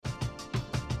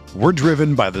We're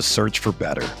driven by the search for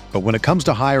better. But when it comes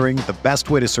to hiring, the best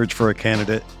way to search for a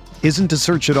candidate isn't to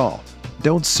search at all.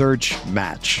 Don't search,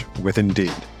 match with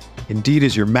Indeed. Indeed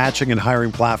is your matching and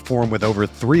hiring platform with over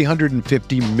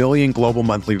 350 million global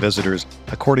monthly visitors,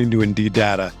 according to Indeed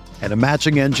data, and a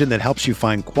matching engine that helps you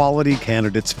find quality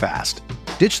candidates fast.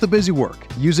 Ditch the busy work.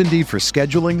 Use Indeed for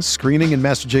scheduling, screening, and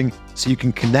messaging so you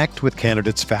can connect with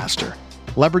candidates faster.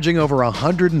 Leveraging over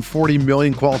 140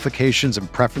 million qualifications and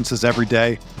preferences every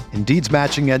day, Indeed's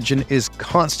matching engine is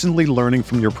constantly learning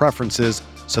from your preferences,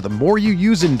 so the more you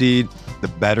use Indeed, the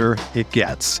better it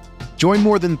gets. Join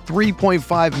more than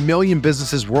 3.5 million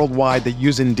businesses worldwide that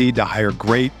use Indeed to hire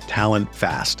great talent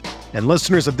fast. And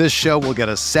listeners of this show will get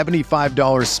a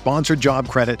 $75 sponsored job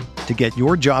credit to get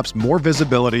your jobs more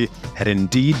visibility at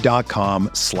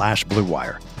Indeed.com/Blue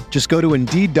Wire. Just go to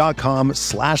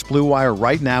Indeed.com/Blue Wire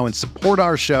right now and support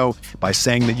our show by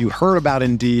saying that you heard about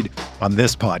Indeed on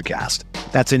this podcast.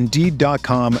 That's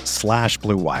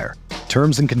Indeed.com/Blue Wire.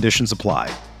 Terms and conditions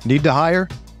apply. Need to hire?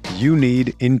 You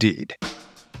need Indeed.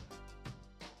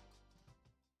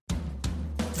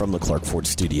 From the Clark Ford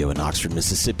Studio in Oxford,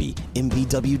 Mississippi,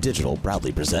 MVW Digital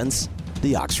proudly presents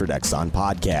the Oxford Exxon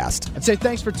Podcast. I'd say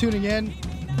thanks for tuning in,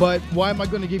 but why am I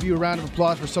going to give you a round of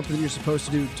applause for something that you're supposed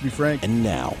to do, to be frank? And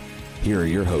now, here are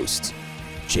your hosts,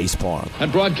 Chase Parham.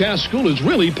 And broadcast school has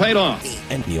really paid off.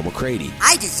 And Neil McCready.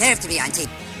 I deserve to be on TV.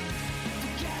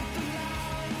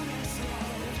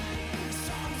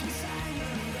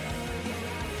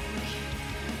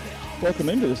 Welcome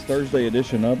into this Thursday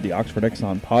edition of the Oxford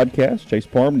Exxon Podcast. Chase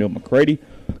Parham, Neil McCready,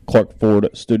 Clark Ford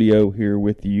Studio here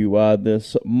with you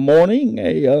this morning.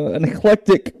 An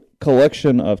eclectic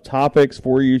collection of topics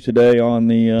for you today on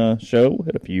the show.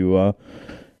 Had a few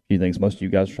things most of you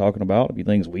guys are talking about, a few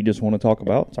things we just want to talk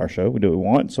about. It's our show. We do what we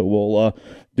want. So we'll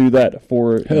do that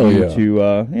for you to, get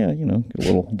a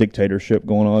little dictatorship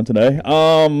going on today.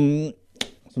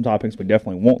 Some topics we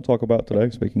definitely won't talk about today,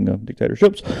 speaking of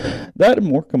dictatorships. That and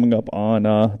more coming up on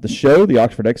the show, the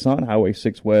Oxford Exxon, Highway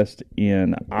 6 West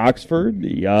in Oxford.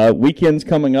 The weekend's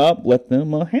coming up. Let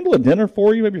them handle a dinner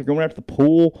for you. Maybe you're going out to the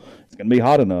pool. It's going to be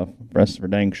hot enough. Rest for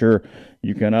dang sure.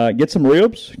 You can get some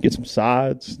ribs, get some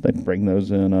sides. They bring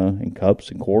those in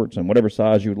cups and quarts and whatever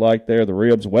size you would like there. The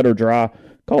ribs, wet or dry,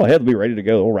 call ahead. They'll be ready to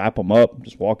go. They'll wrap them up.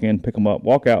 Just walk in, pick them up,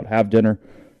 walk out, have dinner.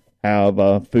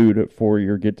 Have food for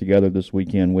your get-together this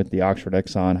weekend with the Oxford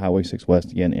Exxon, Highway 6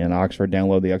 West again in Oxford.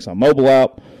 Download the Exxon mobile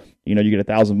app. You get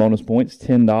 1,000 bonus points,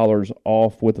 $10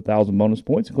 off with 1,000 bonus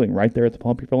points, including right there at the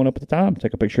pump you're filling up at the time.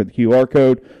 Take a picture of the QR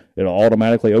code. It'll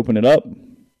automatically open it up.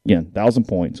 Again, 1,000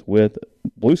 points with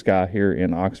Blue Sky here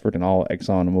in Oxford and all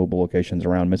Exxon mobile locations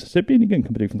around Mississippi. And again,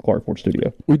 coming from the Clark Ford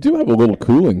Studio. We do have a little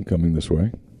cooling coming this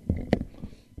way.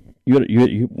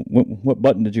 What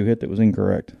button did you hit that was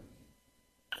incorrect?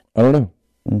 I don't know.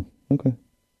 Oh, okay.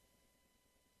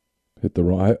 Hit the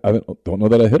wrong. I don't know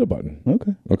that I hit a button.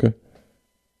 Okay.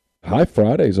 High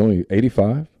Friday is only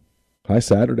 85. High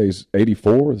Saturday's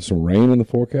 84. There's some rain in the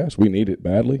forecast. We need it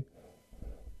badly.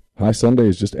 High Sunday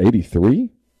is just 83.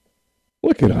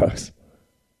 Look at us.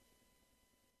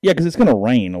 Yeah, because it's going to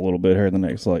rain a little bit here in the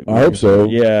next I hope so.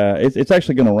 Yeah, it's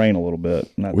actually going to rain a little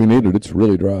bit. We need it. It's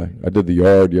really dry. I did the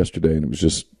yard yesterday, and it was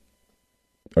just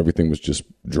everything was just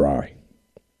dry.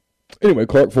 Anyway,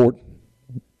 Clark Ford,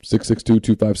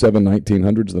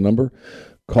 662-257-1900 is the number.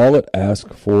 Call it.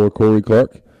 Ask for Corey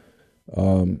Clark.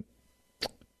 I'm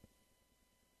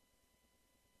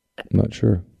not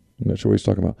sure. what he's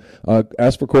talking about.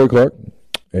 Ask for Corey Clark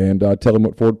and tell him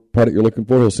what Ford product you're looking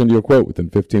for. He'll send you a quote within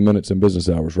 15 minutes in business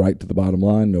hours, right to the bottom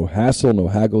line. No hassle, no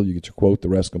haggle. You get your quote. The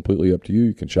rest completely up to you.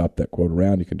 You can shop that quote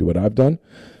around. You can do what I've done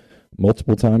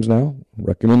multiple times now.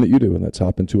 Recommend that you do, and let's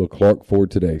hop into a Clark Ford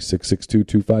today.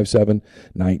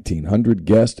 662-257-1900.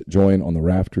 Guest join on the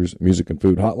Rafters Music and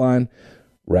Food Hotline.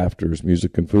 Rafters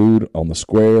Music and Food on the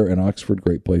Square in Oxford.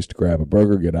 Great place to grab a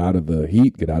burger, get out of the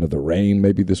heat, get out of the rain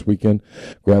maybe this weekend.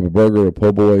 Grab a burger, a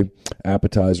po' boy,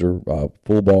 appetizer,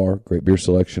 full bar, great beer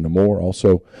selection, and more.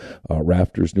 Also,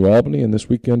 Rafters New Albany. And this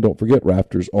weekend, don't forget,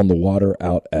 Rafters on the Water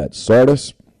out at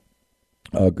Sardis.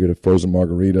 Get a frozen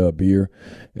margarita, a beer,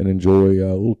 and enjoy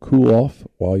a little cool off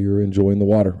while you're enjoying the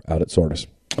water out at Sardis.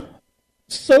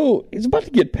 So he's about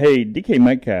to get paid. DK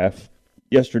Metcalf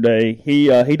yesterday, he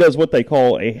does what they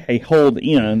call a hold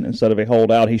in instead of a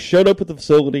hold out. He showed up at the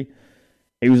facility.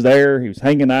 He was there. He was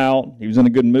hanging out. He was in a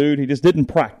good mood. He just didn't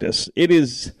practice. It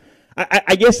is,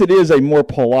 I guess it is a more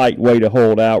polite way to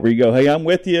hold out where you go, hey, I'm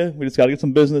with you. We just got to get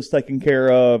some business taken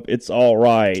care of. It's all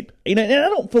right. And I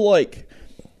don't feel like,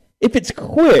 if it's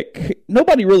quick,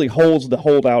 nobody really holds the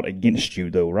holdout against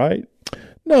you, though, right?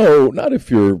 No, not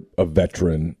if you're a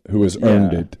veteran who has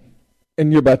earned it.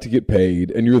 and you're about to get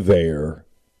paid, and you're there.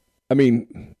 I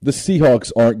mean, the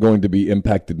Seahawks aren't going to be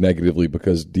impacted negatively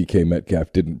because DK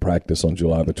Metcalf didn't practice on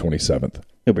July the 27th.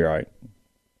 He'll be all right.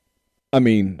 I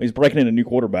mean, he's breaking in a new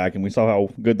quarterback, and we saw how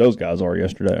good those guys are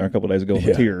yesterday or a couple of days ago with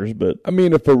the Tears. But I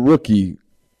mean, if a rookie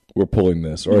were pulling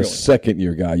this, or a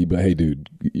second-year guy, you'd be, hey, dude,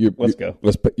 let's go.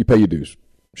 You pay your dues.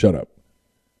 Shut up.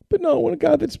 But no, when a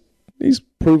guy he's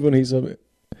proven he's a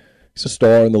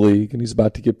star in the league, and he's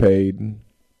about to get paid, and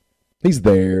he's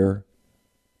there.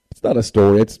 It's not a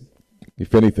story. It's,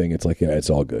 if anything, it's like, yeah, it's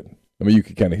all good. I mean, you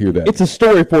can kind of hear that. It's a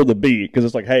story for the beat because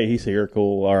it's like, hey, he's here,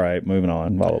 cool, all right, moving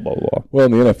on, blah, blah, blah, blah. Well,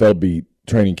 in the NFL beat,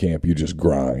 training camp, you just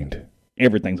grind.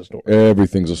 Everything's a story.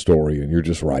 Everything's a story, and you're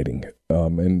just writing.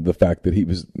 And the fact that he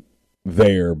was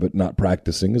there but not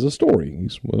practicing is a story.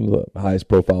 He's one of the highest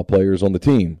profile players on the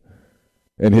team.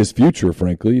 And his future,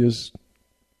 frankly, is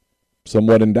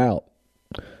somewhat in doubt.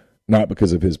 Not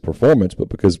because of his performance, but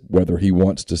because whether he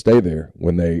wants to stay there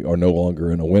when they are no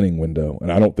longer in a winning window.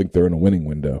 And I don't think they're in a winning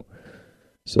window.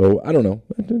 So, I don't know.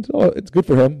 It's good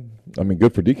for him. I mean,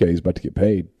 good for DK. He's about to get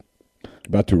paid.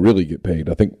 About to really get paid.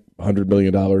 I think $100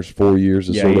 million, 4 years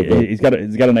is sort of he's got an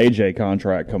AJ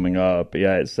contract coming up.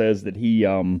 Yeah, it says that he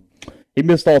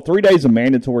missed all 3 days of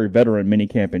mandatory veteran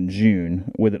minicamp in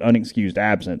June with an unexcused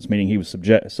absence, meaning he was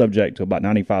subject to about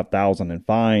 $95,000 in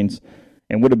fines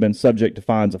and would have been subject to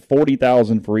fines of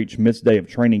 $40,000 for each missed day of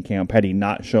training camp had he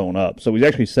not shown up. So he's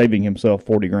actually saving himself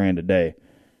 $40,000 a day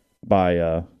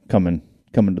by coming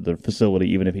to the facility,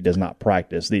 even if he does not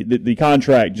practice. The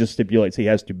contract just stipulates he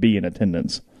has to be in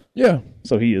attendance. Yeah.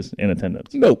 So he is in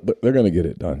attendance. No, but they're going to get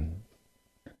it done.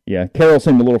 Yeah, Carroll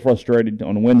seemed a little frustrated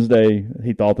on Wednesday.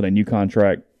 He thought that a new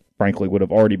contract, frankly, would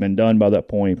have already been done by that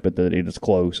point, but that it is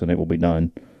close and it will be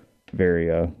done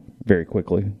very, very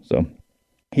quickly. So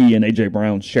he and A.J.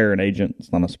 Brown share an agent.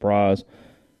 It's not a surprise.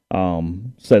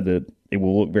 Said that it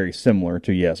will look very similar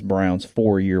to, yes, Brown's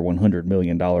 4-year, $100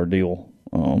 million deal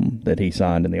that he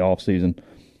signed in the offseason.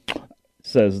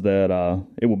 Says that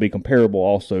it will be comparable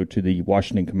also to the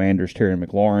Washington Commanders' Terry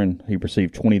McLaurin. He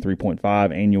received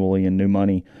 $23.5 annually in new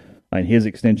money in his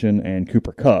extension, and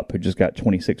Cooper Kupp, who just got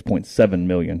 $26.7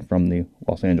 million from the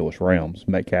Los Angeles Rams.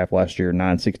 Metcalf last year,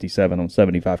 $967 on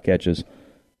 75 catches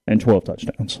and 12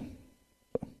 touchdowns.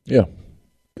 Yeah,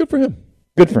 good for him.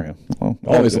 Good for him. Well,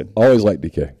 always liked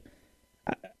DK.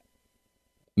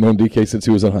 Known DK since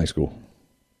he was in high school.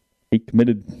 He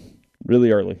committed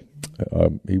really early.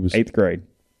 He was 8th grade.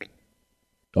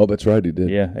 Oh, that's right, he did.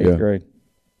 Yeah, 8th grade.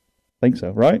 Think so,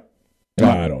 right?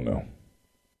 I don't know.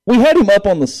 We had him up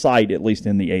on the site at least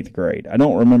in the 8th grade. I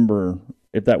don't remember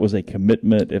if that was a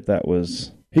commitment, if that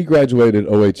was... He graduated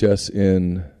OHS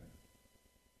in...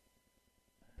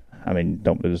 I mean,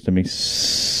 don't do this to me.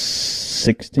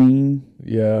 16?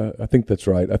 Yeah, I think that's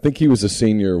right. I think he was a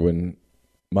senior when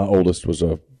my oldest was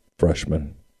a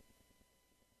freshman.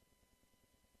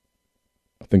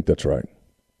 I think that's right.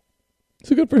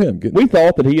 So good for him. We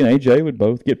thought that he and AJ would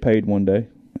both get paid one day,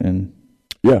 and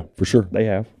yeah, for sure. They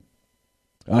have.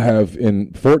 I have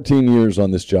in 14 years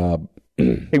on this job.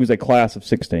 He was a class of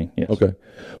 16, yes. Okay.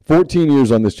 14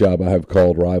 years on this job, I have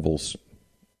called rivals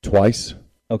twice.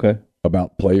 Okay.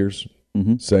 About players,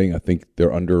 saying I think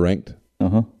they're underranked.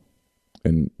 Uh-huh.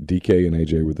 And DK and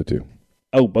AJ were the two.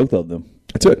 Oh, both of them.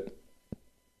 That's it.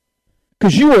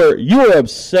 Because you were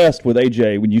obsessed with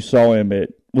AJ when you saw him at,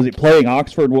 was he playing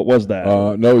Oxford? What was that?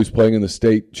 No, he's playing in the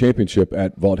state championship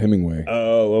at Vaught Hemingway.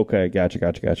 Oh, okay.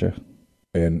 Gotcha.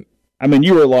 And I mean,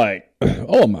 you were like,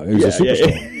 oh my, he was a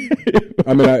superstar.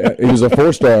 I mean, he was a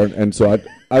 4-star, and so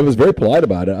I was very polite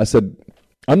about it. I said,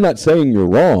 I'm not saying you're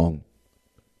wrong,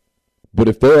 but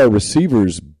if there are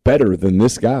receivers better than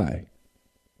this guy,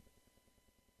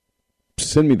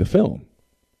 send me the film.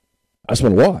 I just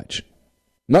want to watch.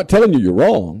 I'm not telling you you're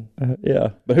wrong. Yeah,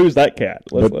 but who's that cat?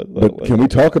 But can we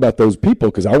talk about those people?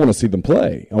 Because I want to see them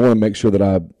play. I want to make sure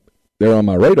that they're on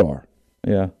my radar.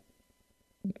 Yeah.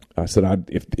 I said,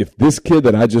 if this kid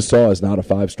that I just saw is not a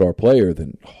 5-star player,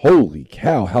 then holy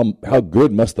cow, how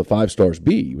good must the 5 stars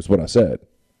be, was what I said.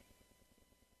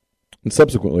 And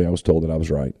subsequently, I was told that I was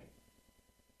right.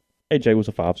 AJ was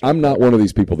a 5-star. I'm not one of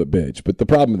these people that bitch, but the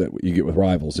problem that you get with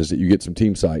rivals is that you get some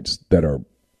team sites that are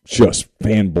just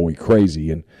fanboy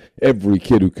crazy, and every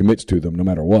kid who commits to them, no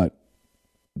matter what,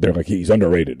 they're like, he's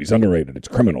underrated, it's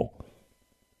criminal.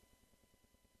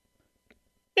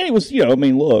 And it was,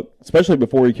 look, especially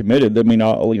before he committed,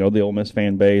 the Ole Miss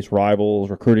fan base,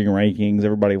 rivals, recruiting rankings,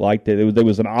 everybody liked it. There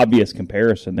was an obvious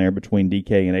comparison there between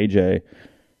DK and AJ.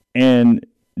 And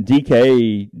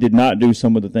DK did not do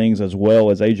some of the things as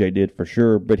well as AJ did for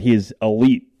sure, but his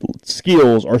elite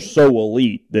skills are so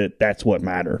elite that that's what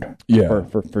mattered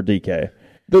for DK.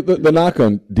 The knock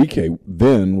on DK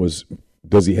then was,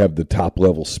 does he have the top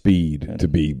level speed to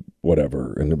be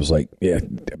whatever? And it was like, yeah,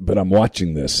 but I'm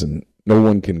watching this and no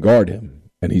one can guard him,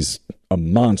 and he's a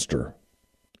monster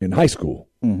in high school.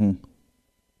 Mm-hmm.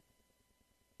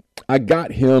 I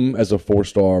got him as a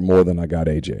 4-star more than I got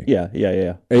AJ. Yeah.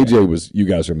 AJ was, you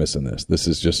guys are missing this. This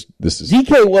is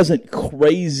DK wasn't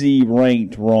crazy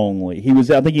ranked wrongly. He was,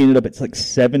 I think he ended up at like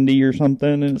 70 or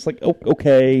something, and it's like,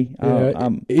 okay.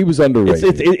 He was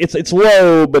underrated. It's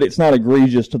low, but it's not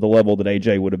egregious to the level that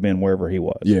AJ would have been wherever he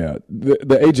was. Yeah,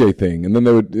 the AJ thing, and then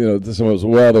they would, someone was,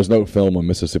 well, there's no film on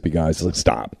Mississippi guys. It's like,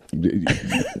 stop.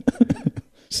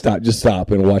 Just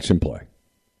stop and watch him play.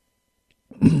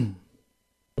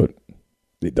 But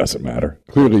it doesn't matter.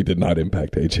 Clearly did not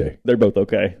impact AJ. They're both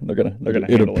okay. They're gonna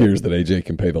it appears that AJ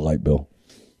can pay the light bill.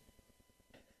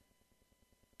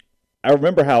 I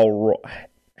remember how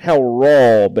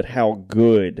raw but how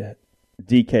good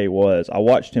DK was. I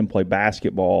watched him play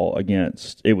basketball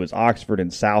it was Oxford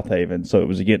and South Haven, so it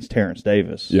was against Terrence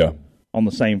Davis. Yeah. On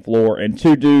the same floor, and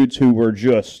two dudes who were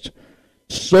just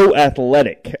so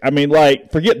athletic. I mean,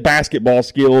 like, forget basketball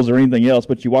skills or anything else,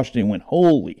 but you watched it and went,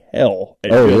 holy hell.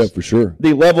 Yeah, for sure.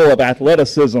 The level of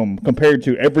athleticism compared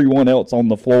to everyone else on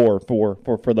the floor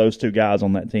for those two guys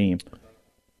on that team.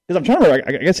 Because I'm trying to remember,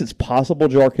 I guess it's possible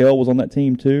Jarkel was on that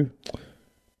team too.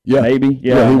 Yeah. Maybe.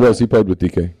 Yeah, he was. He played with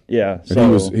DK. Yeah.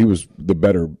 And he was the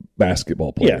better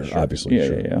basketball player, sure. obviously. Yeah,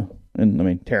 sure. yeah. And, I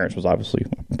mean, Terrence was obviously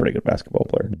a pretty good basketball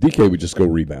player. DK would just go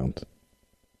rebound.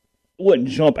 Wouldn't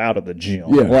jump out of the gym.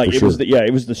 Yeah, like for it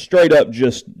sure. was the straight up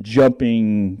just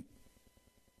jumping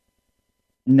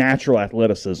natural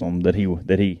athleticism that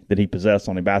he possessed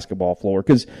on a basketball floor.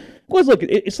 Because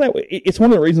it's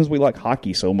one of the reasons we like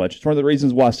hockey so much. It's one of the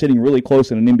reasons why sitting really close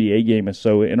in an NBA game is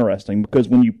so interesting, because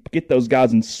when you get those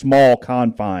guys in small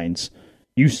confines,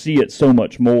 you see it so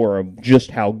much more of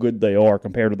just how good they are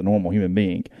compared to the normal human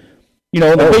being. In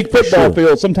the big football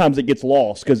field, sometimes it gets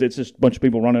lost because it's just a bunch of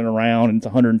people running around and it's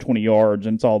 120 yards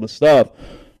and it's all this stuff.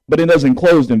 But in those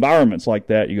enclosed environments like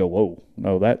that, you go, whoa,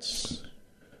 no, that's...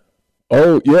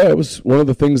 Oh, yeah, it was one of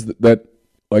the things that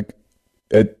like,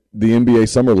 at the NBA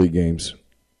Summer League games,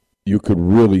 you could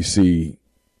really see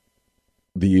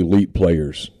the elite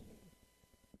players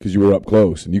because you were up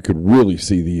close, and you could really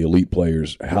see the elite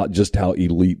players, how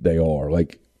elite they are.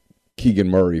 Like Keegan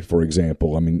Murray, for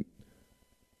example. I mean,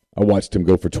 I watched him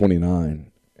go for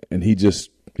 29, and he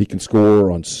can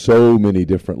score on so many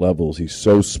different levels. He's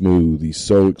so smooth. He's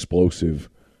so explosive.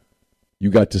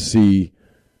 You got to see,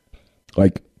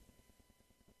 like,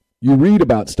 you read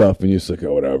about stuff and you're just like,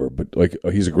 oh, whatever. But, like,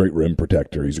 he's a great rim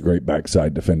protector. He's a great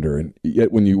backside defender. And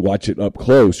yet when you watch it up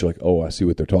close, you're like, oh, I see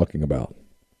what they're talking about.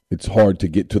 It's hard to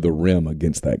get to the rim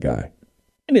against that guy.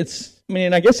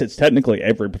 And I guess it's technically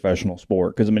every professional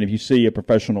sport, because, if you see a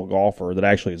professional golfer that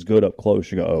actually is good up close,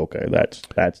 you go, oh, okay,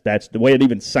 that's the way it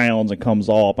even sounds and comes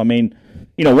off. One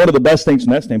of the best things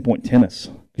from that standpoint, tennis,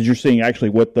 because you're seeing actually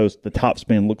what the top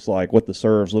spin looks like, what the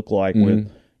serves look like. Mm-hmm.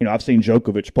 With, I've seen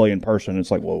Djokovic play in person. It's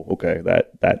like, whoa, okay,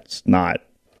 that's not.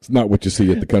 It's not what you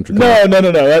see at the country club. No.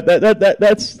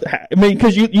 That's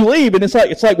because you leave and it's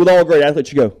like with all great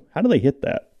athletes, you go, how do they hit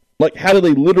that? Like, how do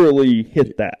they literally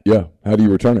hit that? Yeah. How do you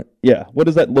return it? Yeah. What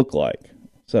does that look like?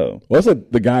 So, well, that's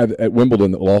like the guy at Wimbledon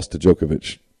that lost to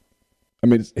Djokovic.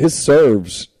 His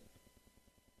serves.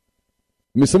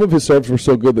 Some of his serves were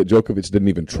so good that Djokovic didn't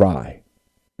even try.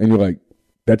 And you're like,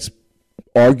 that's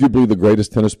arguably the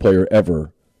greatest tennis player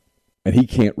ever, and he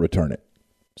can't return it.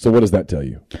 So what does that tell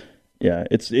you? Yeah,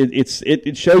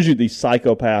 it shows you the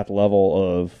psychopath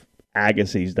level of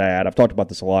Agassi's dad. I've talked about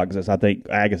this a lot because I think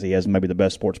Agassi has maybe the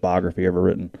best sports biography ever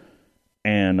written,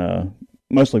 and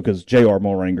mostly because J.R.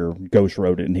 Mulringer ghost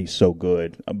wrote it and he's so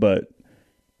good. But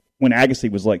when Agassi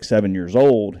was like 7 years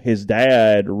old, his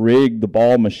dad rigged the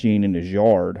ball machine in his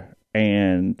yard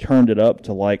and turned it up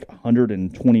to like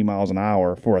 120 miles an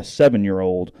hour for a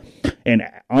 7-year-old. And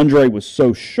Andre was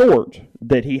so short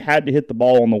that he had to hit the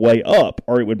ball on the way up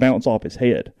or it would bounce off his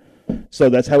head. So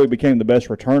that's how he became the best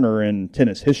returner in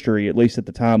tennis history, at least at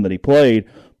the time that he played,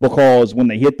 because when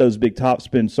they hit those big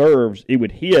topspin serves, it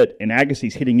would hit, and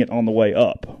Agassi's hitting it on the way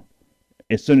up.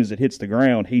 As soon as it hits the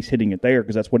ground, he's hitting it there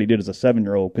because that's what he did as a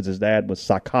 7-year-old, because his dad was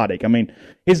psychotic.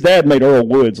 His dad made Earl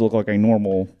Woods look like a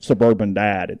normal suburban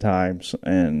dad at times.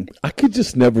 And I could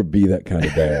just never be that kind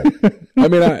of dad.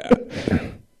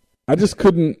 I just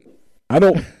couldn't. I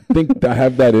don't think I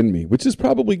have that in me, which is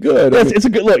probably good. It's a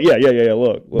good look. Yeah.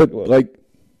 Look. Like,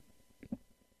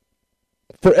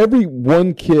 for every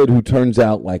one kid who turns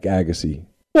out like Agassi.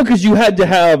 Well, because you had to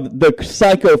have the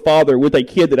psycho father with a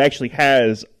kid that actually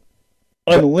has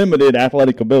unlimited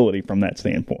athletic ability from that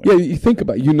standpoint. Yeah, you think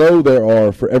about it. There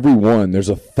are, for every one, there's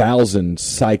 1,000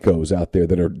 psychos out there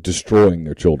that are destroying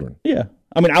their children. Yeah.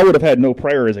 I mean, I would have had no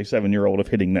prayer as a 7-year-old of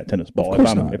hitting that tennis ball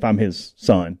if I'm his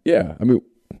son. Yeah, I mean...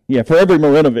 Yeah, for every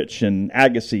Marinovich and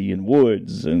Agassi and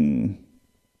Woods and...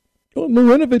 Well,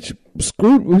 Marinovich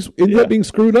ended up being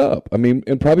screwed up. I mean,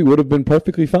 and probably would have been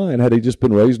perfectly fine had he just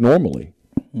been raised normally.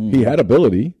 He had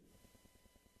ability.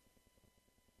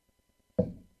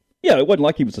 Yeah, it wasn't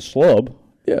like he was a schlub.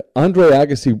 Yeah, Andre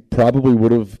Agassi probably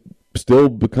would have still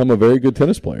become a very good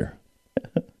tennis player.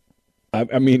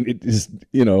 I mean, it is,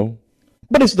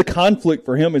 But it's the conflict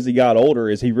for him as he got older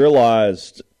is he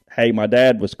realized, hey, my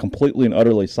dad was completely and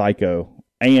utterly psycho,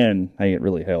 and, hey, it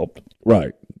really helped.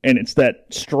 Right. And it's that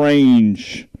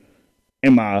strange,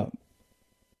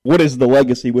 what is the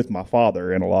legacy with my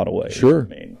father in a lot of ways? Sure.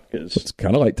 I mean, it's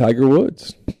kind of like Tiger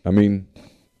Woods. I mean,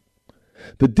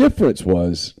 the difference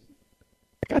was,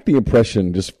 I got the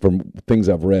impression just from things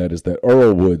I've read, is that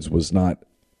Earl Woods was not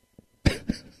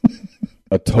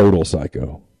a total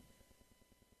psycho.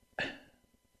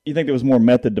 You think there was more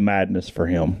method to madness for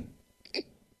him?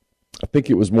 I think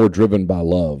it was more driven by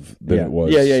love than it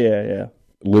was. Yeah.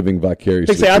 Living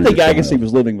vicariously. I think Agassi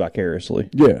was living vicariously.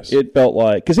 Yes. It felt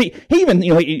like, because he even,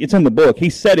 it's in the book,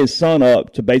 he set his son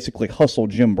up to basically hustle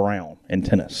Jim Brown in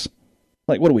tennis.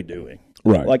 Like, what are we doing?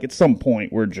 Right. Like, at some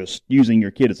point, we're just using your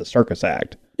kid as a circus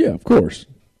act. Yeah, of course.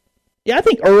 Yeah, I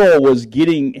think Earl was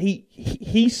getting,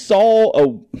 he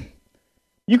saw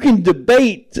you can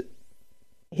debate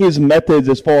his methods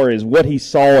as far as what he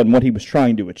saw and what he was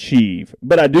trying to achieve,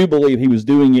 but I do believe he was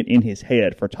doing it in his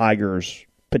head for Tiger's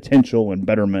potential and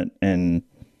betterment and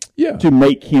to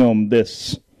make him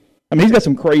this. I mean, he's got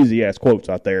some crazy ass quotes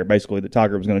out there, basically that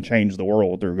Tiger was going to change the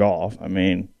world through golf. I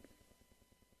mean,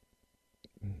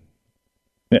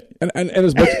 yeah. and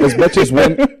as much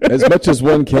as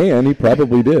one can, he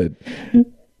probably did.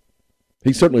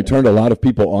 He certainly turned a lot of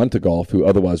people onto golf who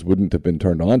otherwise wouldn't have been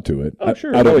turned on to it. Oh,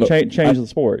 sure. I don't know, change the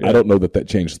sport. Yeah. I don't know that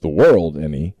changed the world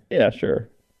any. Yeah, sure.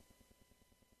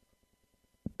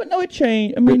 But no, it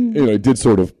changed. I mean, it did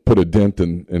sort of put a dent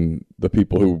in the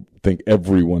people who think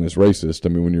everyone is racist. I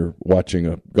mean, when you're watching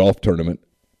a golf tournament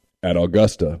at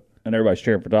Augusta, and everybody's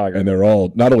cheering for Tiger, and they're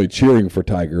all not only cheering for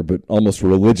Tiger, but almost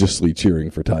religiously cheering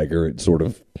for Tiger, it's sort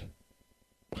of,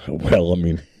 well, I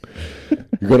mean,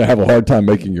 you're going to have a hard time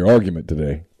making your argument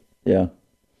today. Yeah.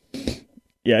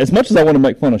 Yeah, as much as I want to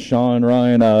make fun of Sean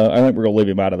Ryan, I think we're going to leave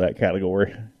him out of that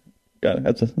category.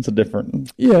 That's a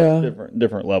different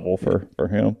level for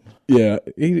him. Yeah,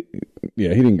 he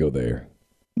didn't go there.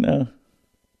 No.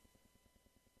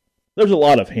 There's a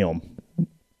lot of him.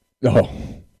 Oh,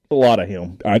 a lot of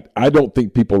him. I don't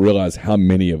think people realize how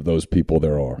many of those people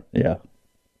there are. Yeah.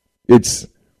 It's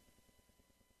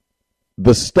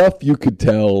the stuff you could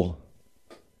tell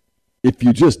if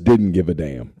you just didn't give a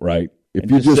damn, right? If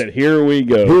and you just said, here we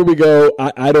go.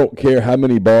 I don't care how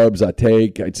many barbs I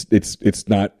take. It's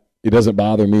not. It doesn't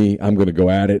bother me. I'm going to go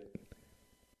at it.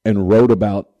 And wrote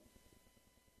about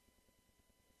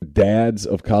dads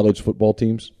of college football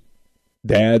teams,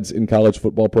 dads in college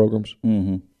football programs.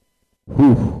 Mm-hmm.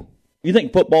 Whew. You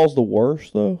think football's the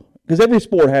worst, though? Because every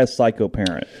sport has psycho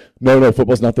parent. No,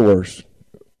 football's not the worst.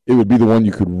 It would be the one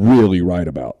you could really write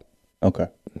about. Okay.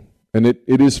 And it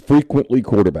is frequently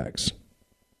quarterbacks.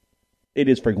 It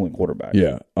is frequently quarterbacks.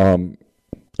 Yeah.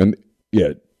 And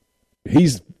yeah,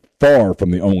 he's far from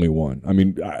the only one. I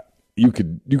mean, you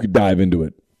could dive into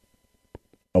it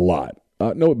a lot.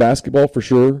 No, basketball for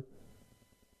sure.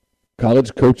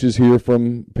 College coaches hear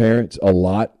from parents a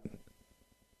lot,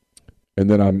 and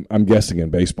then I'm guessing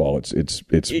in baseball it's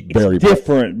very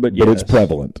different, but it's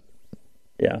prevalent.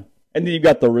 Yeah, and then you've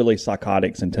got the really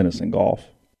psychotics in tennis and golf.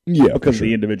 Yeah, because of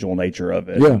the individual nature of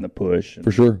it and the push.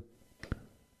 For sure.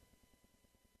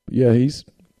 Yeah, he's.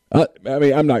 I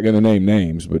mean, I'm not going to name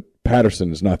names, but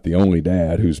Patterson is not the only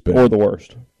dad who's been or the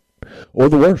worst.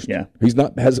 Yeah, he's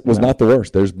not not the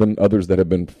worst. There's been others that have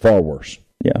been far worse.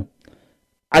 Yeah,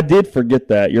 I did forget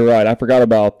that. You're right. I forgot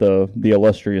about the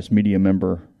illustrious media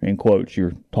member in quotes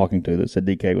you're talking to that said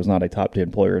DK was not a top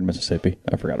 10 player in Mississippi.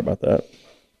 I forgot about that.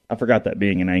 I forgot that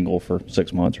being an angle for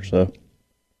 6 months or so.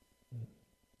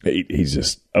 He's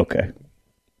just okay.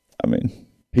 I mean,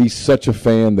 he's such a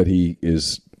fan that he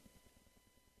is.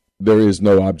 There is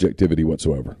no objectivity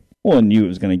whatsoever. Well, and you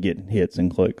was going to get hits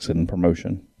and clicks and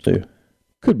promotion too.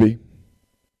 Could be.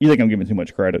 You think I'm giving too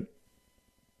much credit?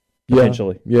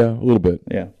 Potentially. Yeah, a little bit.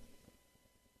 Yeah.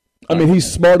 I mean,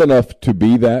 he's smart enough to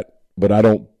be that, but I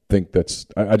don't think that's.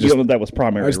 I You just know, that was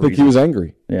primary. I just think he was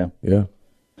angry. Yeah. Yeah.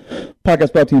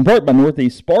 Podcast brought to you in part by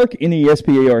Northeast Spark,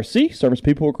 NESPARC. Service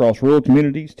people across rural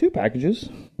communities. 2 packages: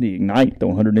 the Ignite, the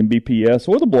 100 Mbps,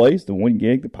 or the Blaze, the 1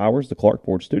 gig that powers the Clark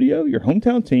Ford Studio. Your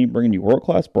hometown team bringing you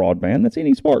world-class broadband. That's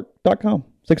NESPARC.com.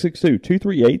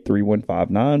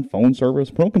 662-238-3159. Phone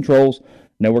service, parental controls,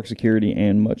 network security,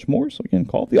 and much more. So again,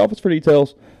 call the office for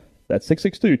details. That's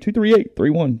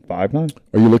 662-238-3159.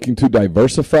 Are you looking to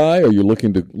diversify? Are you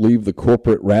looking to leave the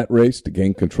corporate rat race to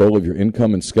gain control of your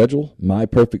income and schedule?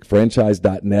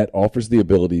 MyPerfectFranchise.net offers the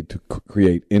ability to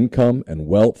create income and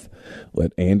wealth.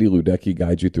 Let Andy Ludecki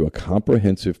guide you through a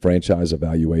comprehensive franchise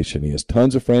evaluation. He has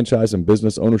tons of franchise and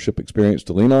business ownership experience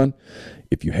to lean on.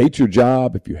 If you hate your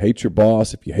job, if you hate your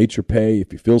boss, if you hate your pay,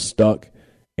 if you feel stuck,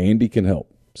 Andy can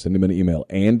help. Send him an email,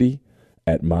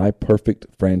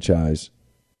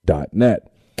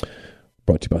 andy@myperfectfranchise.net.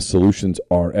 Brought to you by Solutions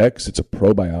RX. It's a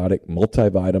probiotic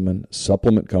multivitamin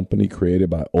supplement company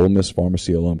created by Ole Miss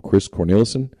Pharmacy alum Chris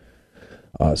Cornelison.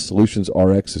 Solutions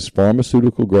RX is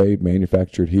pharmaceutical grade,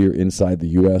 manufactured here inside the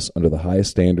U.S. under the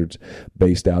highest standards,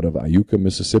 based out of Iuka,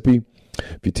 Mississippi.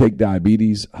 If you take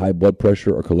diabetes, high blood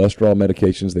pressure, or cholesterol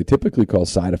medications, they typically cause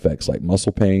side effects like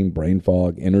muscle pain, brain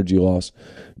fog, energy loss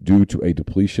due to a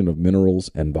depletion of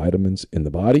minerals and vitamins in the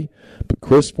body. But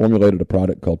Chris formulated a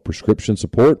product called Prescription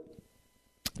Support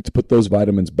to put those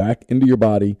vitamins back into your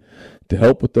body to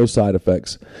help with those side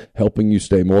effects, helping you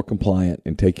stay more compliant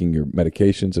in taking your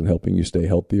medications and helping you stay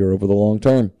healthier over the long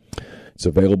term. It's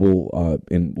available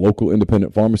in local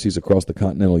independent pharmacies across the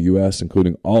continental U.S.,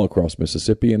 including all across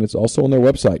Mississippi, and it's also on their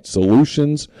website,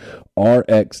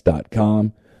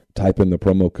 solutionsrx.com. Type in the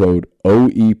promo code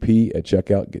OEP at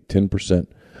checkout. Get 10%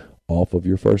 off of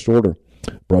your first order.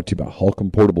 Brought to you by Holcomb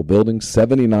Portable Building,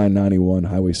 7991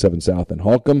 Highway 7 South in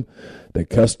Holcomb. They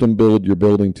custom build your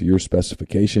building to your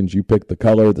specifications. You pick the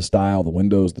color, the style, the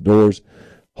windows, the doors.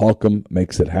 Holcomb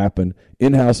makes it happen.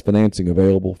 In-house financing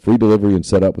available. Free delivery and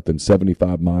setup within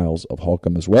 75 miles of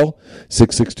Holcomb as well.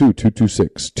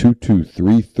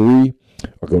 662-226-2233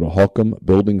 or go to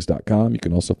holcombbuildings.com. You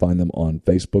can also find them on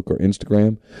Facebook or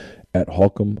Instagram at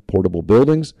Holcomb Portable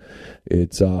Buildings.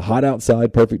 It's hot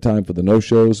outside, perfect time for the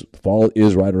no-shows. Fall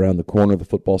is right around the corner of the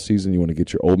football season. You want to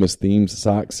get your Ole Miss themed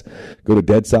socks. Go to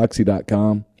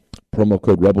deadsoxy.com. Promo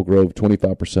code Rebel Grove,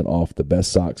 25% off, the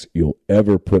best socks you'll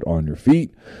ever put on your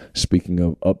feet. Speaking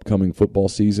of upcoming football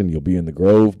season, you'll be in the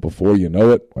Grove before you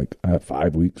know it, like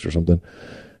 5 weeks or something.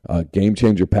 Game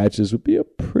Changer patches would be a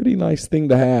pretty nice thing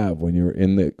to have when you're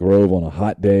in the Grove on a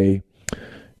hot day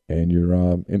and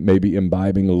you're maybe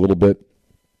imbibing a little bit.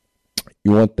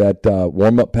 You want that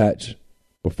warm-up patch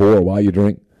before or while you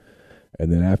drink,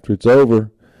 and then after it's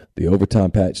over, the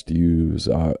overtime patch to use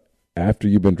after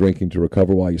you've been drinking to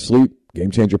recover while you sleep.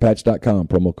 GameChangerPatch.com,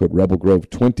 promo code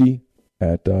RebelGrove20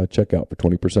 at checkout for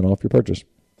 20% off your purchase.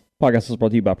 Podcast is brought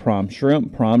to you by Prime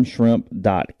Shrimp,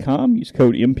 primeshrimp.com. Use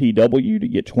code MPW to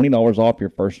get $20 off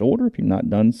your first order if you've not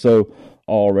done so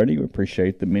already. We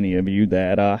appreciate the many of you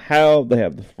that have. They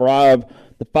have the 5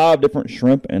 different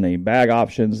shrimp and a bag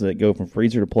options that go from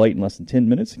freezer to plate in less than 10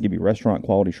 minutes and give you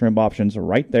restaurant-quality shrimp options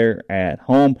right there at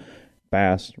home.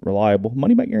 Fast, reliable,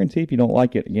 money-back guarantee if you don't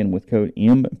like it. Again, with code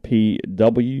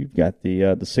MPW, you've got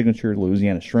the signature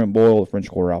Louisiana shrimp boil, the French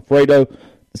Quarter Alfredo,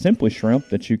 the Simply shrimp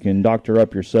that you can doctor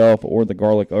up yourself, or the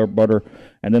garlic herb butter,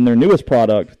 and then their newest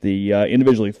product, the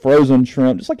individually frozen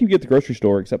shrimp, just like you get at the grocery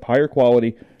store, except higher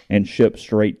quality and shipped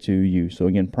straight to you. So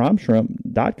again,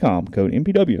 primeshrimp.com, code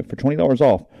MPW for $20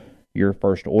 off your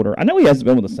first order. I know he hasn't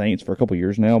been with the Saints for a couple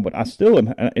years now, but I still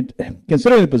am,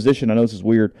 considering the position, I know this is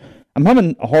weird, I'm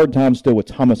having a hard time still with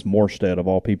Thomas Morstead, of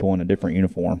all people, in a different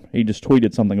uniform. He just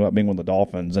tweeted something about being with the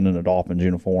Dolphins and in a Dolphins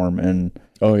uniform. And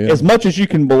as much as you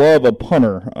can beloved a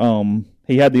punter,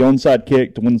 he had the onside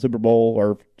kick to win the Super Bowl,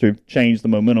 or to change the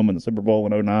momentum in the Super Bowl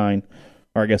in 2009,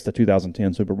 or I guess the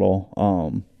 2010 Super Bowl.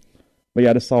 But yeah,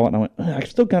 I just saw it and I went, I'm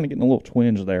still kind of getting a little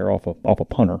twinge there off a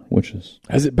punter, which is...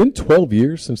 Has it been 12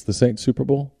 years since the Saints Super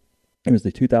Bowl? It was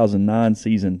the 2009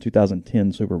 season,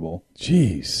 2010 Super Bowl.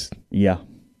 Jeez. Yeah.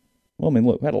 Well, I mean,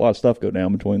 look, we had a lot of stuff go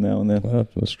down between now and then.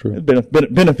 That's true. There's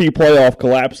been a few playoff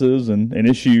collapses and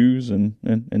issues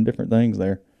and different things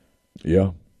there.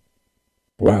 Yeah.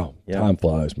 Wow. Yeah. Time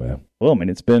flies, man. Well, I mean,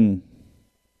 it's been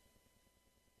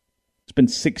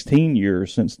 16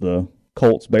 years since the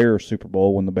Colts-Bears Super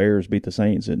Bowl, when the Bears beat the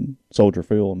Saints in Soldier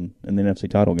Field in the NFC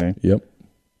title game. Yep.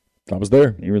 I was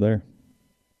there. You were there.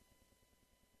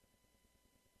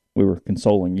 We were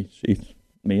consoling me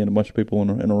and a bunch of people in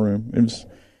a room. It was...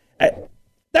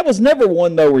 That was never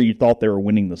one, though, where you thought they were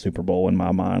winning the Super Bowl in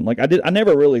my mind. Like, I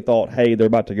never really thought, hey, they're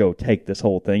about to go take this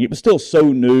whole thing. It was still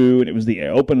so new, and it was the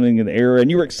opening of the era,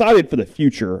 and you were excited for the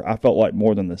future, I felt like,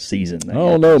 more than the season. I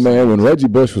don't know, man. When Reggie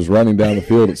Bush was running down the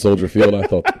field at Soldier Field, I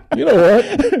thought, you know what?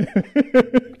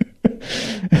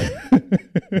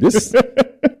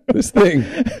 This thing,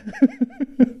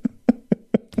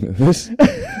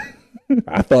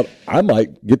 I thought I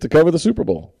might get to cover the Super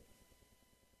Bowl.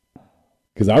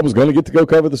 Because I was going to get to go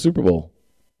cover the Super Bowl.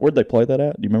 Where'd they play that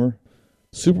at? Do you remember?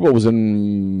 Super Bowl was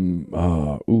in,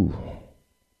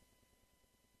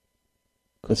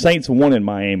 The Saints won in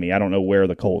Miami. I don't know where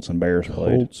the Colts and Bears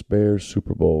played. Colts, Bears,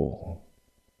 Super Bowl.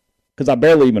 Because I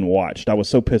barely even watched. I was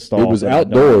so pissed off. It was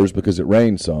outdoors because it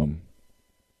rained some.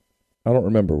 I don't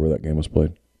remember where that game was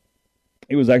played.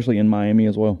 It was actually in Miami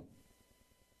as well.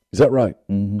 Is that right?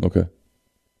 Mm-hmm. Okay.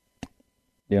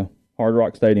 Yeah. Hard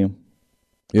Rock Stadium.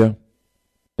 Yeah.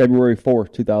 February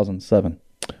 4th, 2007.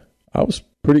 I was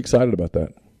pretty excited about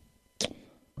that.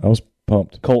 I was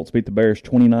pumped. Colts beat the Bears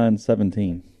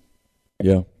 29-17.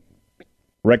 Yeah.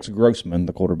 Rex Grossman,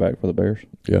 the quarterback for the Bears.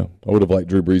 Yeah. I would have liked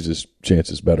Drew Brees'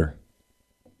 chances better.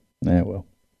 Yeah, well,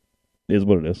 it is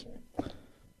what it is.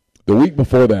 The week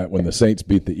before that, when the Saints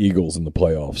beat the Eagles in the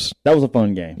playoffs, that was a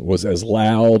fun game. Was as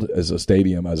loud as a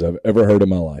stadium as I've ever heard in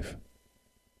my life.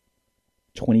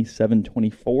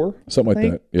 27-24? Something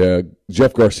like that. Yeah.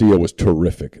 Jeff Garcia was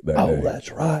terrific that day. Oh, that's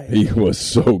right. He was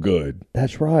so good.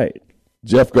 That's right.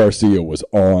 Jeff Garcia was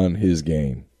on his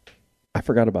game. I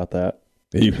forgot about that.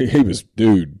 He was,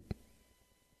 dude.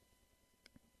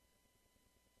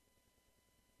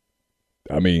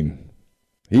 I mean,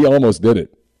 he almost did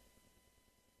it.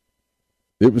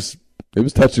 It was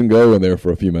touch and go in there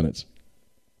for a few minutes.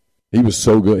 He was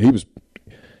so good.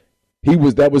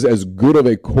 That was as good of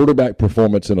a quarterback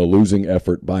performance in a losing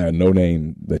effort by a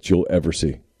no-name that you'll ever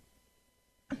see.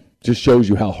 Just shows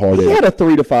you how hard he had a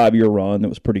 3 to 5 year run that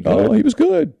was pretty good. Oh, he was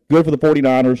good. Good for the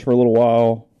 49ers for a little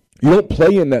while. You don't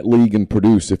play in that league and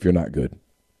produce if you're not good.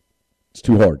 It's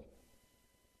too hard.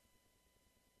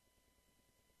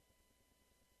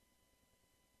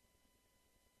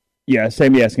 Yeah,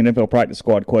 Sammy asking NFL practice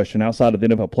squad question. Outside of the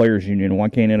NFL Players Union, why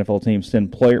can't NFL teams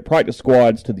send practice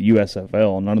squads to the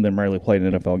USFL? None of them rarely played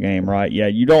an NFL game, right? Yeah,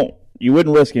 you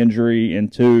wouldn't risk injury,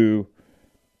 and two,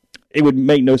 it would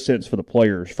make no sense for the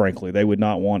players, frankly. They would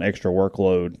not want extra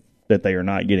workload that they are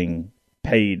not getting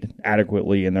paid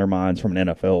adequately in their minds from an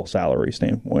NFL salary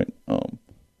standpoint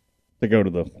to go to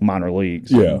the minor leagues.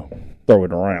 Yeah. Throw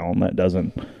it around.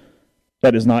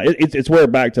 That is not. It's where,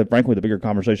 back to, frankly, the bigger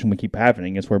conversation we keep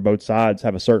having, it's where both sides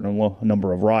have a certain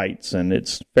number of rights, and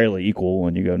it's fairly equal,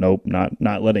 and you go, nope,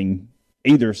 not letting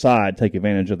either side take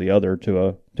advantage of the other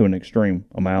to an extreme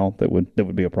amount that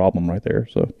would be a problem right there.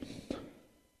 So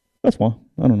that's why.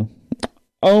 I don't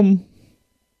know.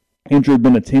 Andrew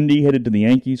Benintendi headed to the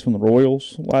Yankees from the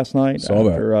Royals last night. Saw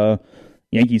that.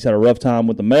 Yankees had a rough time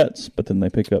with the Mets, but then they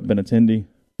pick up Benintendi.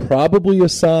 Probably a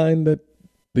sign that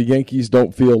the Yankees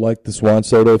don't feel like the Juan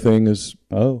Soto thing is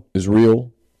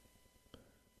real.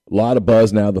 A lot of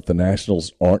buzz now that the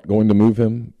Nationals aren't going to move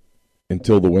him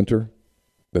until the winter.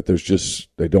 That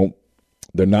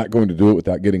they're not going to do it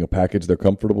without getting a package they're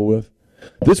comfortable with.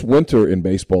 This winter in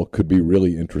baseball could be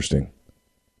really interesting.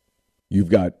 You've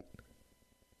got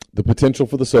the potential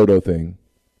for the Soto thing,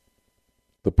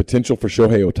 the potential for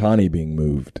Shohei Ohtani being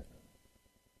moved.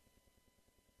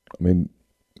 I mean,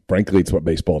 frankly, it's what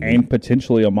baseball needs. And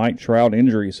potentially a Mike Trout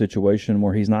injury situation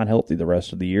where he's not healthy the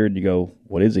rest of the year, and you go,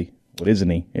 what is he? What isn't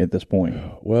he at this point?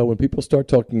 Well, when people start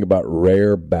talking about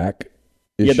rare back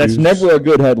issues, yeah, that's never a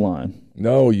good headline.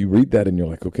 No, you read that and you're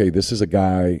like, okay, this is a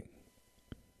guy.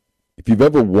 If you've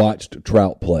ever watched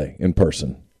Trout play in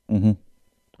person, mm-hmm.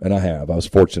 and I was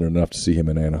fortunate enough to see him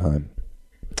in Anaheim.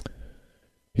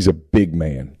 He's a big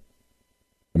man.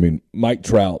 I mean, Mike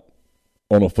Trout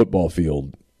on a football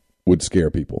field would scare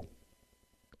people.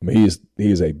 I mean,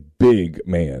 he is a big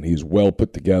man. He's well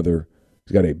put together.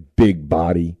 He's got a big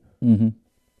body. Mm-hmm.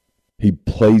 He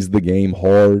plays the game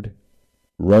hard,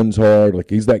 runs hard.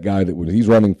 Like, he's that guy that when he's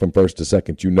running from first to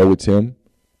second, you know it's him.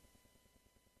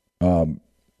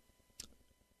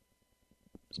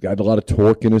 He's got a lot of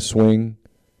torque in his swing.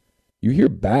 You hear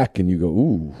back and you go,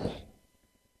 ooh.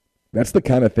 That's the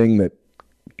kind of thing that...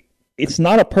 It's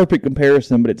not a perfect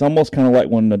comparison, but it's almost kind of like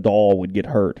when Nadal would get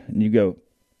hurt. And you go,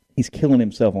 he's killing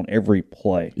himself on every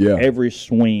play. Yeah. Every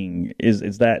swing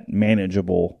is that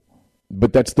manageable.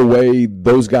 But that's the way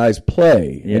those guys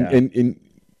play. Yeah. And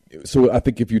so I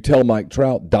think if you tell Mike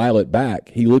Trout, dial it back,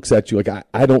 he looks at you like,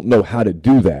 I don't know how to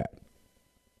do that.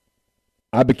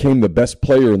 I became the best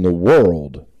player in the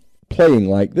world playing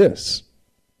like this.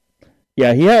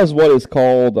 Yeah, he has what is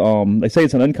called, they say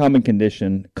it's an uncommon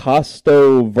condition,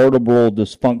 costovertebral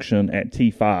dysfunction at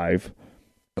T5,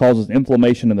 causes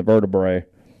inflammation in the vertebrae.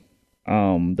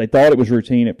 They thought it was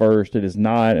routine at first. It is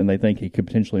not, and they think he could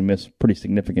potentially miss pretty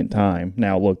significant time.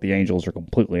 Now, look, the Angels are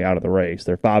completely out of the race.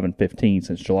 They're 5-15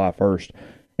 since July 1st,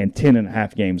 and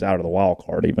 10.5 games out of the wild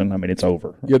card even. I mean, it's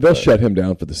over. Yeah, they'll shut him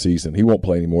down for the season. He won't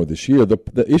play anymore this year.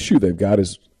 The issue they've got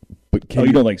is, but can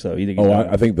you don't think so? You think?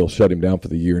 I think they'll shut him down for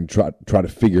the year and try to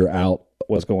figure out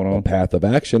what's going on, a path of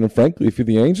action. And frankly, if you're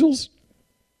the Angels,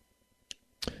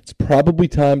 it's probably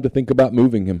time to think about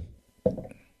moving him.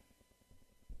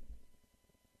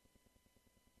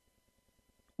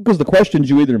 Because the question is,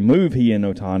 you either move he and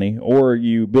Ohtani or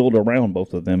you build around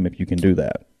both of them if you can do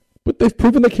that. But they've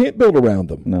proven they can't build around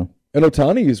them. No. And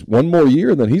Ohtani is one more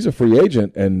year, then he's a free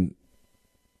agent, and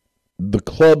the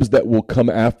clubs that will come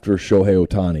after Shohei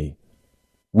Ohtani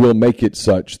will make it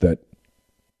such that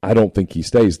I don't think he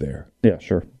stays there. Yeah,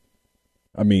 sure.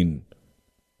 I mean,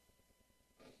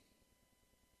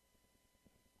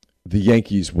 the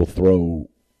Yankees will throw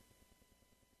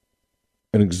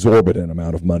an exorbitant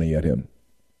amount of money at him.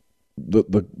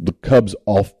 The Cubs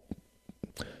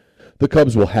the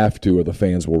Cubs will have to, or the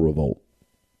fans will revolt.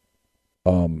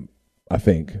 I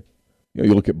think.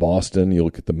 You look at Boston, you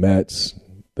look at the Mets,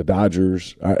 the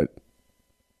Dodgers,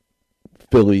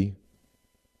 Philly,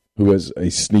 who has a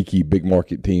sneaky big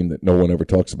market team that no one ever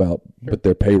talks about, but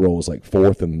their payroll is like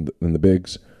fourth in the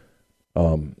bigs.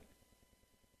 Yeah,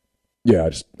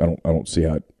 I don't see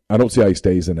how he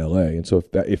stays in LA. And so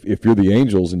if you're the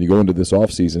Angels and you go into this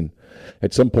offseason,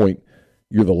 at some point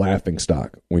you're the laughing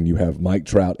stock when you have Mike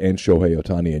Trout and Shohei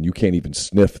Ohtani and you can't even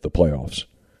sniff the playoffs.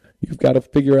 You've got to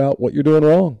figure out what you're doing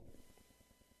wrong.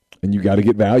 And you got to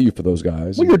get value for those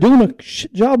guys. Well, you're doing a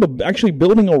shit job of actually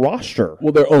building a roster.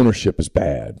 Well, their ownership is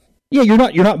bad. Yeah, you're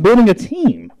not building a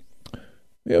team.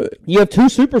 Yeah, you have two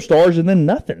superstars and then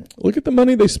nothing. Look at the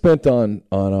money they spent on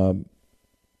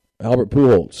Albert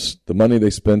Pujols. The money they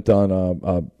spent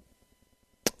on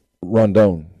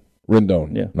Rendon.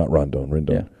 Yeah. Not Rendon.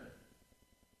 Yeah.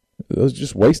 Those are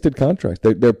just wasted contracts.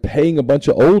 They're paying a bunch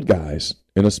of old guys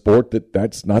in a sport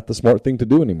that's not the smart thing to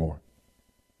do anymore.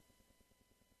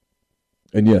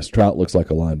 And yes, Trout looks like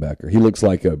a linebacker. He looks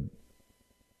like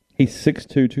He's 6'2",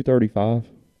 235.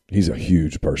 He's a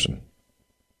huge person.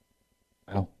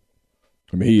 Wow.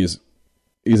 I mean,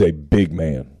 he's a big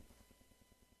man.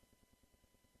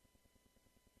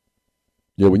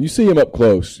 Yeah, when you see him up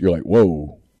close, you're like,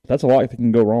 whoa. That's a lot that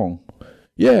can go wrong.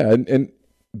 Yeah, and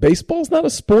baseball's not a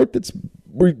sport that's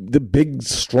where the big,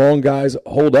 strong guys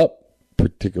hold up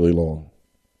particularly long.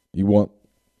 You want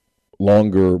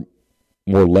longer,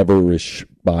 more leverish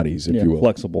bodies, if you will.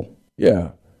 Flexible.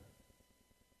 Yeah.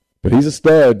 But he's a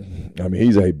stud. I mean,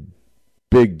 he's a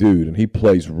big dude, and he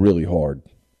plays really hard.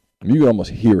 You can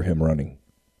almost hear him running.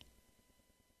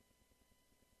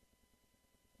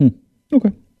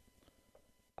 Okay.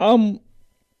 Kind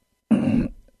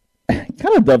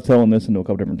of dovetailing this into a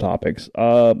couple different topics.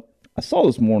 I saw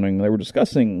this morning they were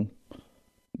discussing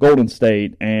Golden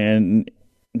State and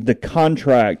the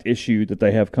contract issue that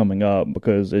they have coming up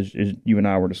because, as you and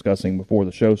I were discussing before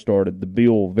the show started, the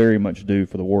bill very much due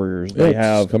for the Warriors. They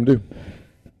have come due.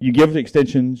 You give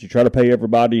extensions, you try to pay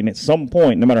everybody, and at some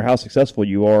point, no matter how successful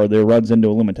you are, there runs into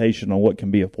a limitation on what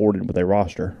can be afforded with a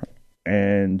roster.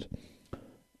 And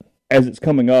as it's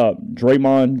coming up,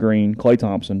 Draymond Green, Klay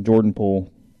Thompson, Jordan Poole,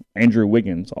 Andrew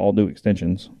Wiggins all do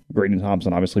extensions. Green and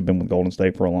Thompson obviously been with Golden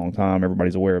State for a long time.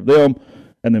 Everybody's aware of them.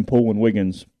 And then Poole and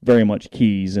Wiggins very much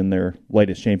keys in their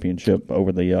latest championship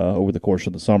over the course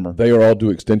of the summer. They are all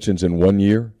due extensions in 1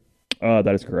 year?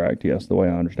 That is correct, yes, the way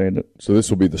I understand it. So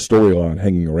this will be the storyline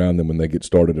hanging around them when they get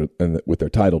started with their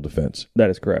title defense.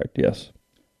 That is correct, yes.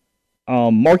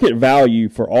 Market value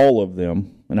for all of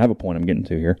them, and I have a point I'm getting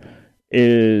to here,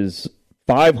 is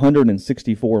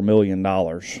 $564 million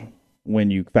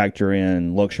when you factor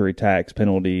in luxury tax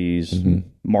penalties,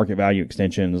 market value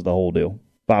extensions, the whole deal.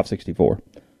 564.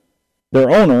 Their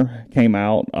owner came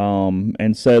out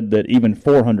and said that even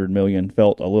 $400 million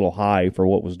felt a little high for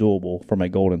what was doable from a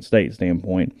Golden State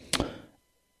standpoint.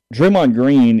 Draymond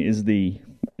Green is the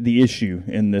issue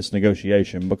in this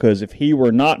negotiation because if he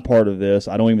were not part of this,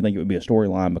 I don't even think it would be a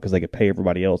storyline because they could pay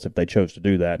everybody else if they chose to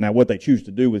do that. Now, what they choose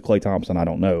to do with Klay Thompson, I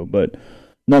don't know, but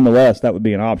nonetheless, that would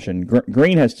be an option.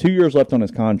 Green has 2 years left on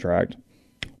his contract.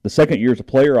 The second year is a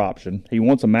player option. He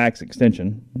wants a max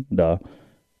extension.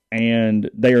 And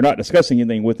they are not discussing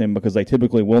anything with him because they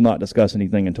typically will not discuss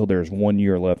anything until there's 1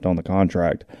 year left on the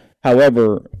contract.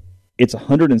 However, it's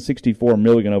 $164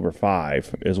 million over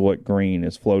 5 is what Green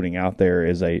is floating out there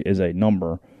as a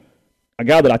number. a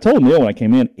guy that I told Neil when I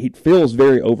came in, he feels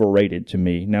very overrated to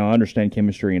me. Now, I understand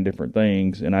chemistry and different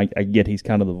things, and I get he's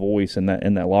kind of the voice in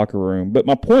that locker room. But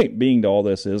my point being to all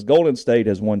this is Golden State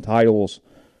has won titles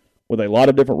with a lot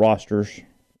of different rosters,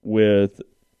 with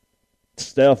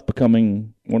Steph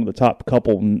becoming one of the top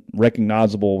couple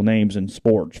recognizable names in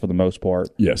sports for the most part.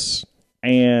 Yes.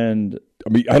 And I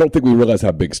mean, I don't think we realize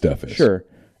how big Steph is. Sure.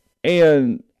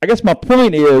 And I guess my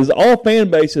point is all fan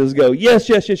bases go, yes,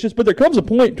 but there comes a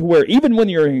point to where even when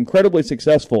you're incredibly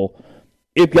successful,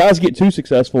 if guys get too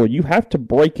successful, you have to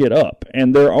break it up.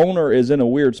 And their owner is in a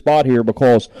weird spot here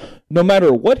because no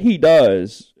matter what he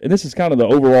does, and this is kind of the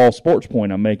overall sports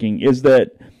point I'm making, is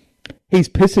that he's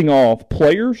pissing off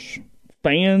players,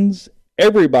 fans,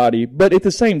 everybody, but at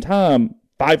the same time,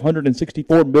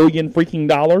 $564 million freaking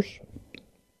dollars.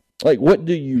 Like, what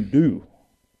do you do?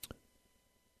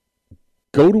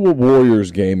 Go to a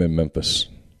Warriors game in Memphis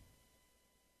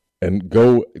and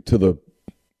go to the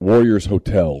Warriors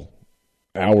hotel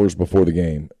hours before the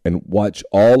game and watch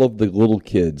all of the little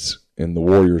kids in the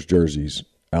Warriors jerseys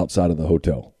outside of the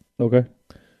hotel. Okay.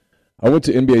 I went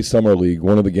to NBA Summer League.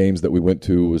 One of the games that we went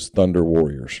to was Thunder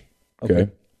Warriors. Okay.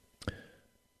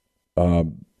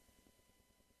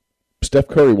 Steph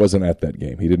Curry wasn't at that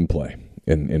game. He didn't play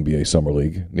in NBA Summer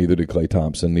League. Neither did Klay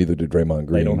Thompson. Neither did Draymond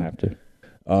Green. They don't have to.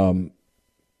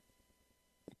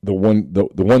 The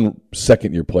one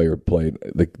second-year player played,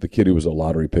 the kid who was a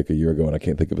lottery pick a year ago, and I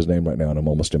can't think of his name right now, and I'm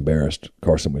almost embarrassed.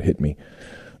 Carson would hit me.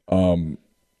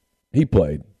 He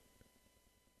played.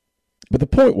 But the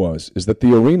point is that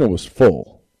the arena was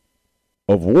full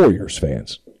of Warriors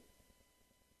fans.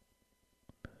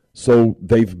 So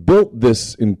they've built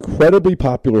this incredibly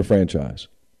popular franchise.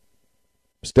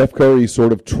 Steph Curry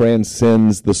sort of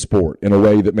transcends the sport in a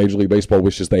way that Major League Baseball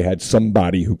wishes they had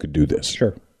somebody who could do this.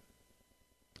 Sure.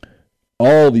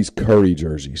 All these Curry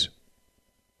jerseys,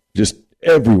 just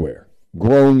everywhere.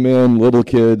 Grown men, little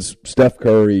kids, Steph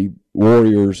Curry,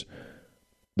 Warriors.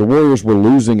 The Warriors were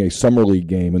losing a Summer League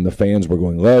game, and the fans were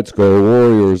going, let's go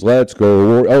Warriors, let's go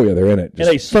Warriors. Oh, yeah, they're in it. In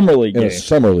a Summer League game. In a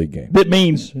Summer League game. That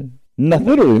means nothing.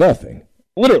 Literally nothing.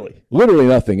 Literally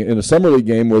nothing. In a Summer League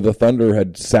game where the Thunder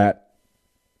had sat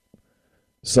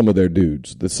some of their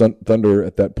dudes. The Thunder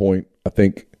at that point, I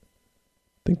think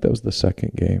that was the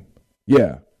second game.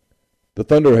 Yeah. The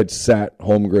Thunder had sat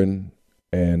Holmgren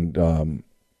and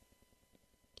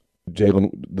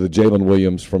Jalen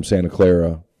Williams from Santa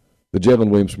Clara. The Jalen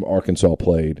Williams from Arkansas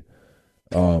played.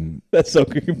 That's so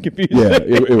confusing. Yeah,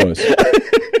 it was.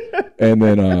 And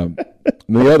then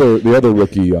the other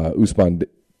rookie, Ousmane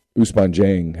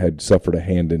Dieng, had suffered a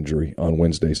hand injury on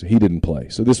Wednesday, so he didn't play.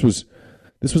 So this was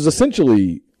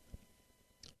essentially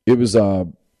it was like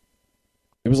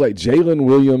Jalen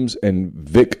Williams and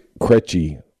Vic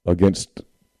Krejci against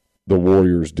the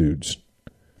Warriors dudes,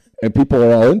 and people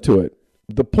are all into it.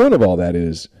 The point of all that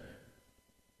is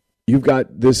you've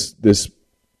got this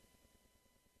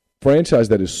franchise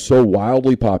that is so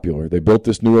wildly popular. They built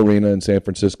this new arena in San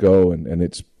Francisco, and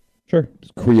it's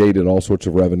created all sorts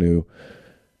of revenue.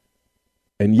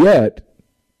 And yet,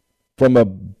 from a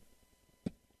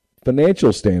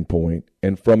financial standpoint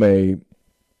and from a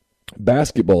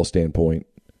basketball standpoint,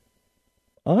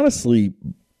 honestly,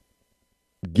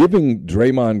 giving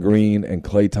Draymond Green and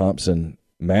Klay Thompson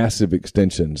massive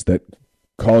extensions that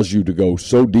cause you to go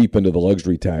so deep into the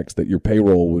luxury tax that your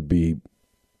payroll would be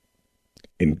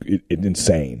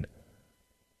insane.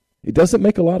 It doesn't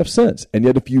make a lot of sense. And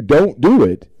yet if you don't do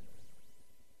it,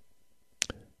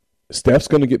 Steph's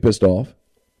going to get pissed off.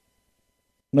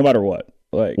 No matter what.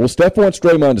 Well, Steph wants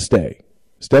Draymond to stay.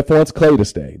 Steph wants Klay to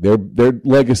stay. They're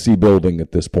legacy building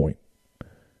at this point.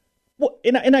 Well,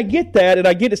 and I get that, and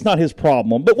I get it's not his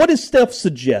problem. But what does Steph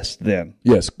suggest then?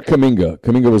 Yes, Kuminga.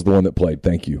 Kuminga was the one that played.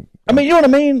 Thank you. I mean, you know what I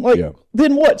mean?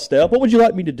 Then what, Steph? What would you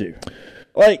like me to do?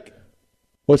 Well,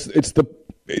 it's the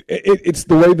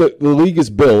way that the league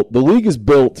is built. The league is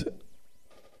built.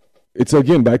 It's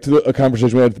again back to a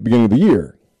conversation we had at the beginning of the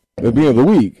year, at the beginning of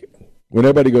the week, when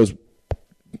everybody goes,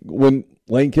 when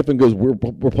Lane Kiffin goes, we're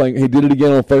playing. He did it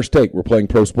again on First Take. We're playing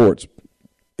pro sports,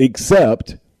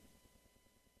 except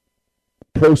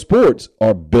pro sports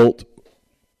are built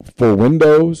for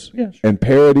windows and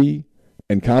parity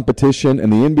and competition,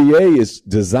 and the NBA is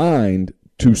designed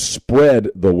to spread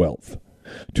the wealth,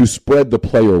 to spread the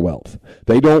player wealth.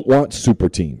 They don't want super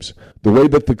teams. The way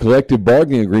that the collective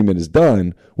bargaining agreement is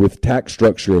done with tax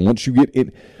structure, and once you get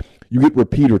it, you get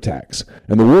repeater tax.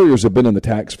 And the Warriors have been in the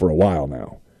tax for a while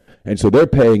now. And so they're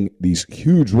paying these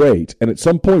huge rates, and at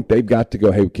some point they've got to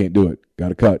go, hey, we can't do it. Got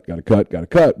to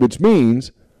cut, which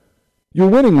means your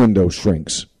winning window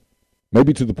shrinks,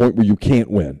 maybe to the point where you can't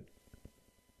win.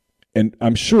 And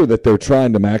I'm sure that they're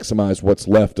trying to maximize what's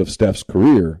left of Steph's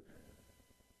career.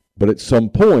 But at some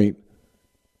point,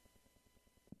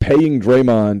 paying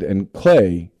Draymond and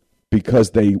Clay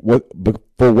because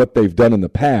for what they've done in the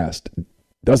past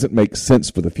doesn't make sense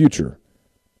for the future.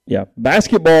 Yeah,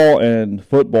 basketball and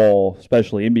football,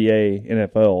 especially NBA,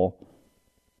 NFL,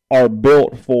 are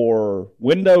built for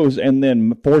windows and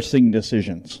then forcing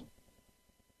decisions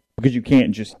because you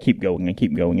can't just keep going and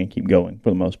keep going and keep going for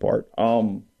the most part.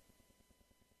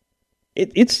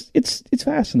 It's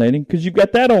fascinating because you've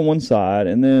got that on one side,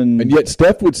 and yet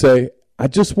Steph would say, "I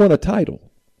just won a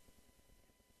title,"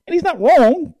 and he's not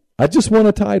wrong. I just won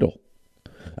a title.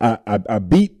 I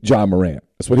beat Ja Morant.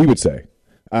 That's what he would say.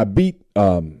 I beat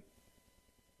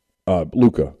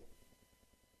Luka.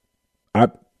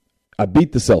 I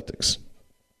beat the Celtics.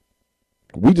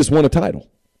 We just won a title.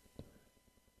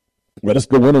 Let us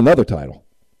go win another title.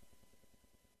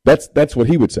 That's what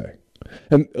he would say.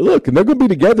 And look, and they're going to be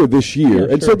together this year,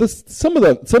 yeah, and sure. so some of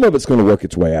it's going to work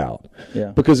its way out.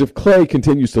 Yeah. Because if Clay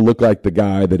continues to look like the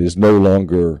guy that is no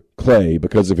longer Clay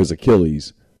because of his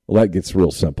Achilles, well, that gets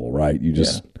real simple, right? You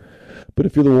just. Yeah. But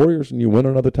if you're the Warriors and you win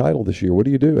another title this year, what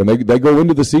do you do? And they go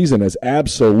into the season as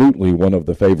absolutely one of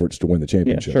the favorites to win the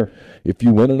championship. Yeah, sure. If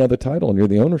you win another title and you're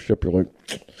the ownership, you're like,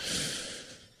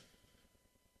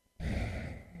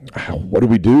 what do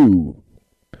we do?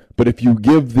 But if you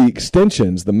give the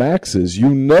extensions, the maxes, you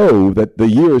know that the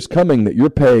year is coming that you're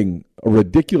paying a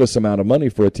ridiculous amount of money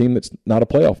for a team that's not a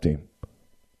playoff team.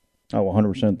 Oh,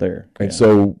 100% there. And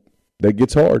so that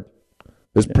gets hard.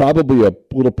 There's probably a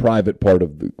little private part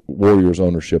of the Warriors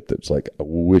ownership that's like, I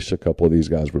wish a couple of these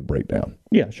guys would break down.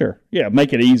 Yeah, sure. Yeah,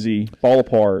 make it easy, fall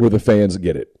apart. Where the fans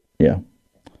get it. Yeah.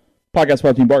 Podcast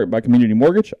brought to you by Community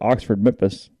Mortgage, Oxford,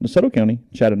 Memphis, DeSoto County,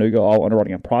 Chattanooga. All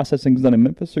underwriting and processing is done in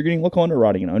Memphis. They're getting local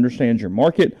underwriting and understands your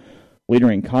market. Leader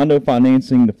in condo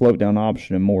financing, the float down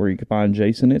option, and more. You can find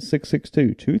Jason at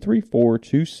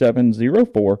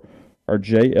 662-234-2704 or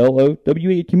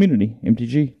JLOWE at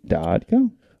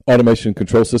communitymtg.com. Automation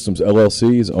Control Systems,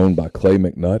 LLC, is owned by Clay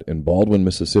McNutt in Baldwin,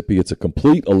 Mississippi. It's a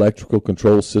complete electrical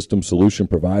control system solution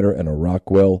provider and a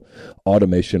Rockwell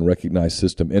Automation recognized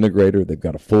system integrator. They've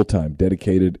got a full-time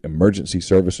dedicated emergency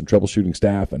service and troubleshooting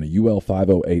staff and a UL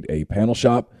 508A panel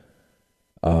shop.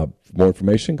 For more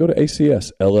information, go to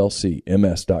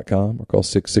acsllcms.com or call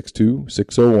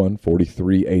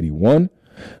 662-601-4381.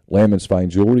 Lammon's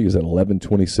Fine Jewelry is at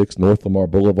 1126 North Lamar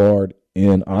Boulevard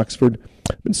in Oxford.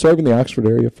 I've been serving the Oxford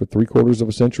area for 3/4 of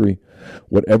a century.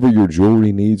 Whatever your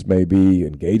jewelry needs may be,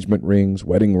 engagement rings,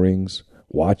 wedding rings,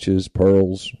 watches,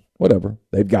 pearls, whatever,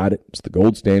 they've got it. It's the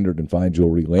gold standard in fine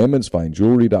jewelry.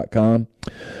 LammonsFineJewelry.com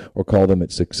or call them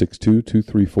at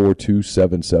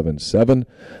 662-234-2777.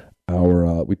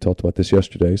 We talked about this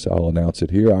yesterday, so I'll announce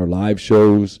it here. Our live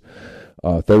shows,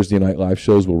 Thursday night live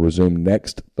shows, will resume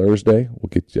next Thursday. We'll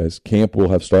get, as camp will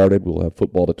have started, we'll have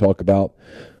football to talk about.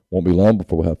 Won't be long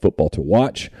before we'll have football to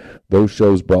watch. Those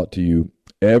shows brought to you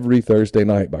every Thursday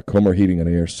night by Comer Heating and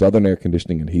Air, Southern Air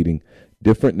Conditioning and Heating.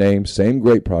 Different names, same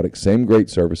great products, same great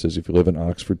services. If you live in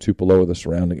Oxford, Tupelo, or the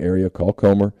surrounding area, call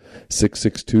Comer,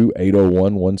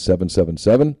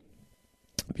 662-801-1777.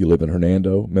 If you live in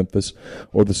Hernando, Memphis,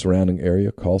 or the surrounding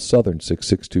area, call Southern,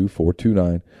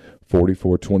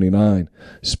 662-429-4429.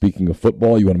 Speaking of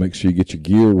football, you want to make sure you get your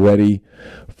gear ready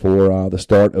for the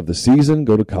start of the season.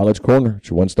 Go to College Corner. It's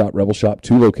your one-stop Rebel Shop.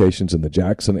 2 locations in the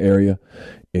Jackson area.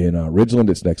 In Ridgeland,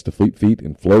 it's next to Fleet Feet.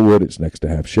 In Flowood, it's next to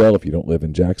Half Shell. If you don't live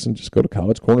in Jackson, just go to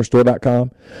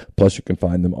collegecornerstore.com. Plus, you can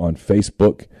find them on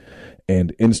Facebook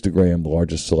and Instagram, the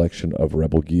largest selection of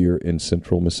Rebel gear in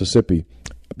central Mississippi.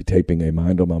 I'll be taping a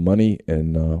Mind on My Money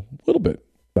in a little bit,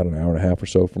 about an hour and a half or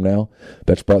so from now.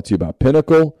 That's brought to you by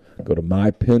Pinnacle. Go to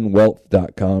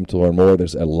mypinwealth.com to learn more.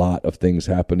 There's a lot of things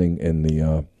happening in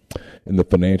the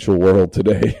financial world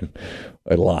today,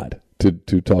 a lot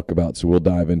to talk about. So we'll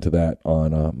dive into that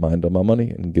on Mind on My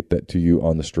Money and get that to you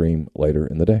on the stream later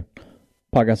in the day.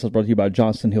 Podcast is brought to you by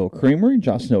Johnston Hill Creamery.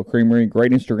 Johnston Hill Creamery,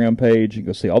 great Instagram page. You can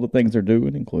go see all the things they're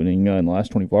doing, including in the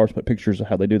last 24 hours, put pictures of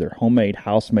how they do their homemade,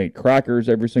 house-made crackers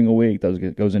every single week. Those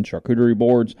goes in charcuterie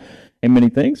boards and many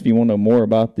things. If you want to know more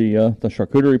about the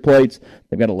charcuterie plates,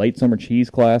 they've got a late summer cheese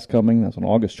class coming. That's on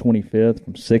August 25th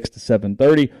from 6 to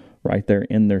 7:30, right there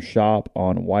in their shop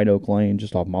on White Oak Lane,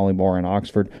 just off Molly Bar in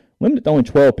Oxford. Limited to only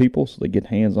 12 people, so they get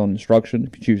hands-on instruction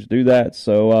if you choose to do that.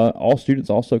 So all students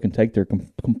also can take their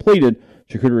completed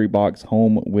charcuterie box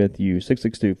home with you.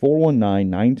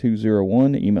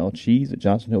 662-419-9201. Email cheese at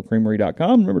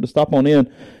johnstonhillcreamery.com. Remember to stop on in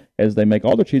as they make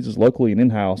all their cheeses locally and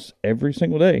in-house every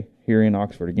single day here in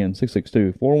Oxford. Again,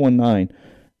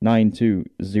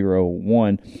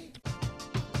 662-419-9201.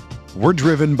 We're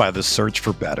driven by the search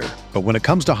for better. But when it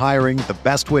comes to hiring, the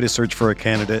best way to search for a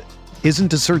candidate isn't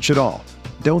to search at all.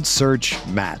 Don't search,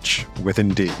 match with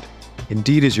Indeed.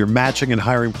 Indeed is your matching and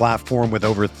hiring platform with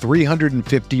over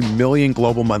 350 million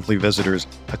global monthly visitors,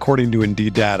 according to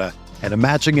Indeed data, and a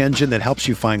matching engine that helps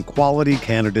you find quality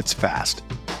candidates fast.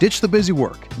 Ditch the busy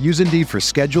work. Use Indeed for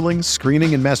scheduling,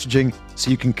 screening, and messaging so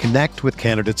you can connect with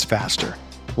candidates faster.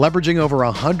 Leveraging over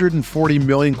 140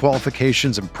 million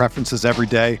qualifications and preferences every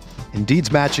day,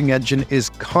 Indeed's matching engine is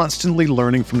constantly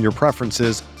learning from your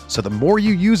preferences, so the more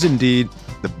you use Indeed,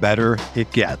 the better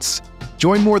it gets.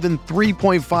 Join more than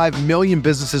 3.5 million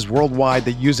businesses worldwide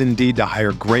that use Indeed to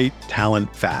hire great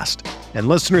talent fast. And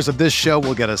listeners of this show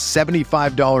will get a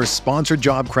 $75 sponsored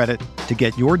job credit to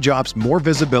get your jobs more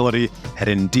visibility at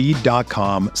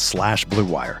Indeed.com/Blue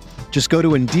Wire. Just go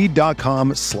to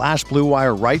Indeed.com/Blue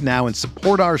Wire right now and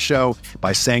support our show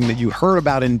by saying that you heard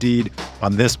about Indeed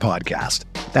on this podcast.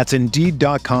 That's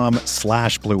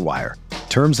Indeed.com/Blue Wire.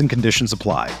 Terms and conditions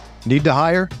apply. Need to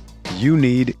hire? You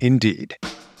need Indeed.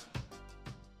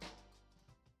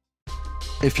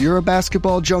 If you're a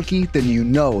basketball junkie, then you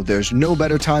know there's no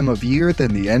better time of year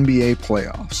than the NBA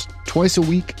playoffs. Twice a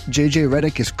week, JJ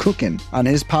Redick is cooking on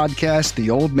his podcast, The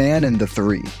Old Man and the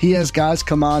Three. He has guys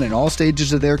come on in all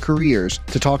stages of their careers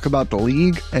to talk about the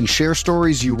league and share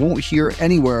stories you won't hear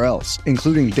anywhere else,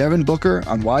 including Devin Booker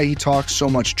on why he talks so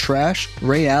much trash,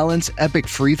 Ray Allen's epic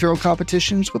free throw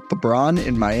competitions with LeBron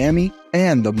in Miami,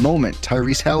 and the moment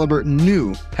Tyrese Halliburton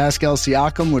knew Pascal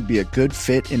Siakam would be a good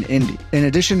fit in Indy. In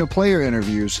addition to player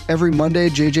interviews, every Monday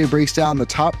JJ breaks down the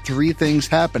top 3 things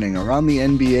happening around the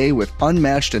NBA with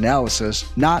unmatched analysis,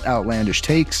 not outlandish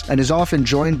takes, and is often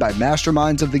joined by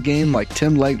masterminds of the game like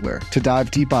Tim Legler to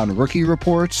dive deep on rookie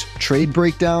reports, trade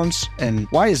breakdowns, and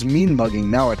why is mean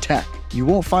mugging now a tech? You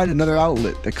won't find another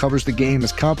outlet that covers the game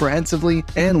as comprehensively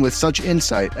and with such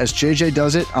insight as JJ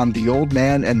does it on The Old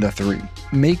Man and the Three.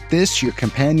 Make this your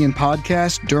companion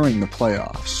podcast during the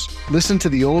playoffs. Listen to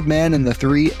The Old Man and the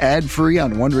Three ad-free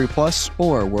on Wondery Plus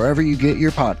or wherever you get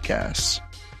your podcasts.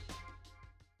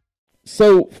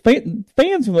 So fans, for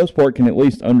the most part, can at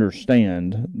least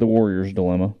understand the Warriors'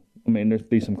 dilemma. I mean, there'll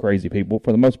be some crazy people.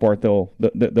 For the most part, they'll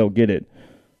get it.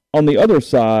 On the other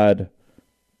side,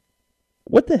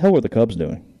 what the hell are the Cubs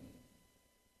doing?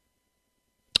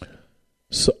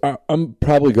 So I'm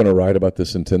probably going to write about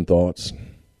this in 10 Thoughts.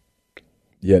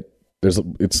 Yet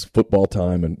it's football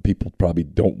time, and people probably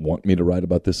don't want me to write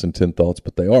about this in 10 Thoughts,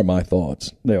 but they are my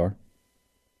thoughts. They are.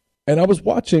 And I was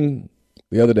watching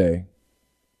the other day.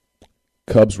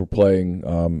 Cubs were playing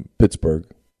Pittsburgh,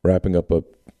 wrapping up a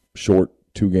short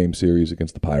 2-game series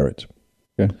against the Pirates.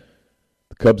 Okay.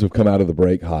 The Cubs have come out of the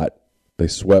break hot. They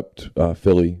swept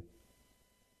Philly.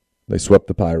 They swept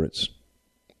the Pirates.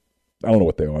 I don't know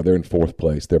what they are. They're in 4th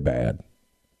place. They're bad.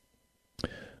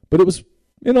 But it was,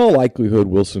 in all likelihood,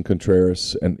 Wilson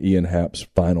Contreras and Ian Happ's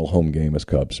final home game as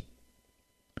Cubs.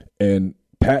 And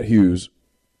Pat Hughes,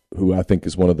 who I think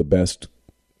is one of the best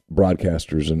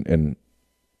broadcasters in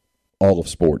all of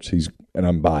sports, and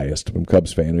I'm biased. I'm a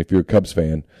Cubs fan. If you're a Cubs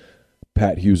fan,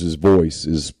 Pat Hughes' voice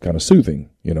is kind of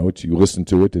soothing. You know, you listen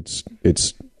to it,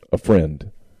 it's a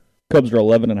friend. Cubs are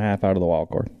 11.5 out of the wild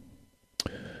card.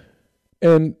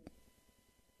 And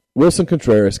Wilson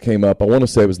Contreras came up, I want to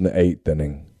say it was in the 8th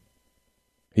inning.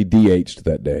 He DH'd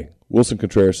that day. Wilson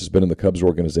Contreras has been in the Cubs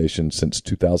organization since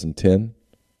 2010.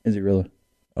 Is he really?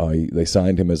 They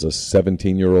signed him as a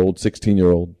 17-year-old.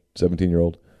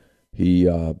 He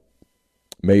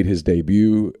made his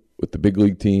debut with the big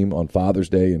league team on Father's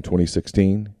Day in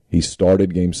 2016. He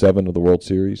started Game 7 of the World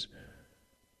Series.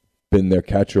 Been their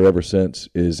catcher ever since.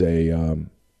 Is a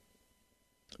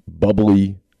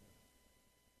bubbly,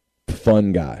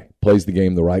 fun guy. Plays the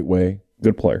game the right way.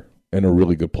 Good player. And a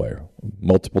really good player.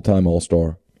 Multiple-time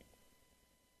All-Star.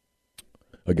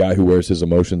 A guy who wears his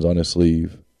emotions on his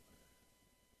sleeve.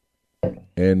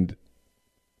 And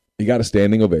he got a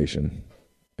standing ovation.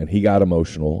 And he got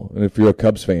emotional. And if you're a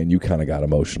Cubs fan, you kind of got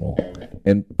emotional.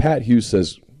 And Pat Hughes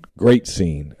says, great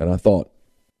scene. And I thought,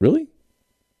 really?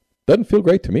 Doesn't feel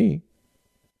great to me.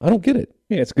 I don't get it.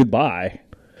 Yeah, it's goodbye.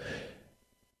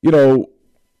 You know,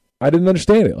 I didn't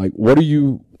understand it. Like,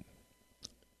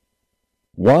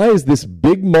 why is this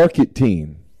big market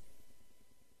team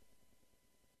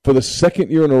for the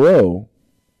second year in a row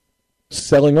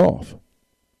selling off?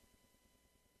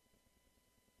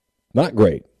 Not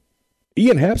great.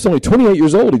 Ian Happ's only 28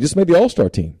 years old. He just made the All-Star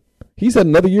team. He's had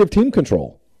another year of team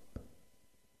control.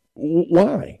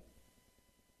 Why?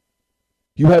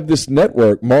 You have this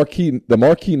network, the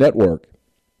marquee network,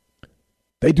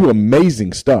 They do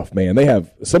amazing stuff, man. They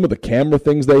have some of the camera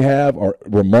things they have are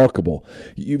remarkable.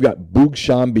 You've got Boog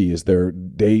Shambi as their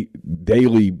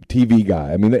daily TV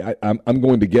guy. I mean, I'm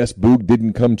going to guess Boog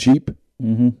didn't come cheap.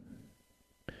 Mm-hmm.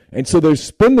 And so they're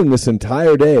spending this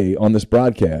entire day on this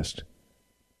broadcast,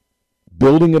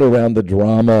 building it around the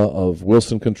drama of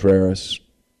Wilson Contreras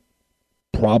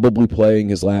probably playing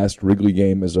his last Wrigley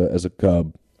game as a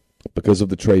Cub because of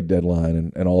the trade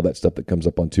deadline and all that stuff that comes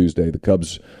up on Tuesday. The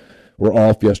Cubs were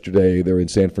off yesterday. They're in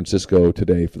San Francisco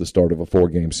today for the start of a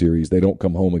 4-game series. They don't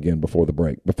come home again before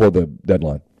the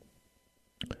deadline.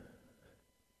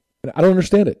 And I don't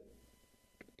understand it.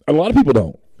 A lot of people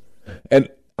don't. And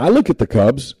I look at the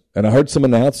Cubs, and I heard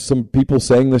some people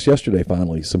saying this yesterday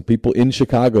finally. Some people in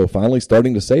Chicago finally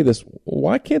starting to say this.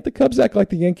 Why can't the Cubs act like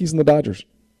the Yankees and the Dodgers?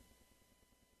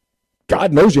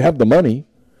 God knows you have the money.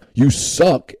 You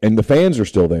suck, and the fans are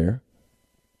still there.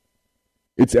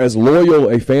 It's as loyal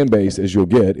a fan base as you'll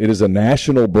get. It is a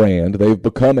national brand. They've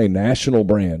become a national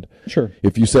brand. Sure.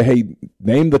 If you say, hey,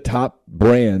 name the top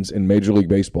brands in Major League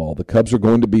Baseball, the Cubs are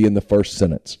going to be in the first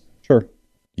sentence. Sure.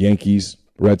 Yankees,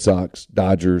 Red Sox,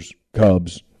 Dodgers,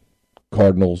 Cubs,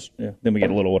 Cardinals. Yeah. Then we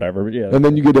get a little whatever, but yeah. And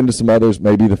then you get into some others,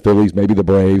 maybe the Phillies, maybe the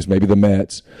Braves, maybe the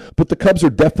Mets. But the Cubs are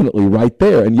definitely right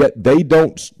there, and yet they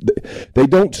don't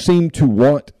seem to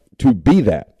want to be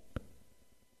that.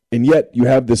 And yet you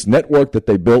have this network that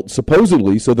they built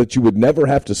supposedly so that you would never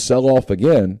have to sell off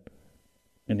again.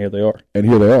 And here they are. And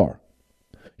here they are.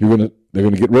 They're going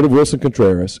to get rid of Wilson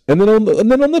Contreras. And then on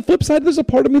the flip side, there's a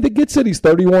part of me that gets it. He's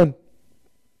 31.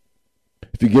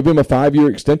 If you give him a 5-year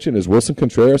extension, is Wilson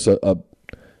Contreras a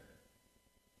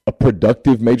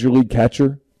productive major league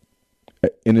catcher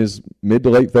in his mid to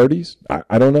late 30s?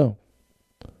 I don't know.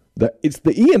 It's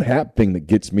the Ian Happ thing that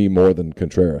gets me more than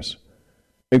Contreras.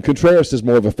 And Contreras is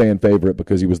more of a fan favorite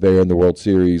because he was there in the World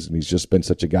Series and he's just been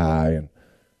such a guy. And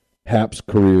Happ's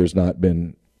career has not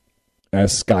been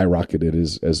as skyrocketed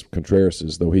as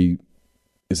Contreras's, though he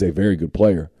is a very good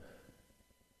player.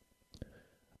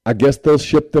 I guess they'll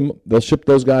ship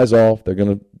those guys off. They're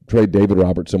going to trade David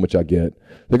Robertson, which I get.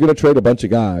 They're going to trade a bunch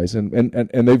of guys,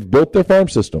 and they've built their farm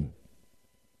system.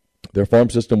 Their farm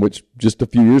system, which just a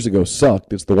few years ago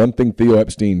sucked. It's the one thing Theo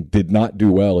Epstein did not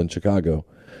do well in Chicago.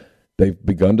 They've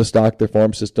begun to stock their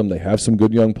farm system. They have some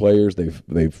good young players.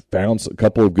 They've found a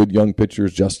couple of good young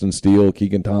pitchers, Justin Steele,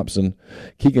 Keegan Thompson.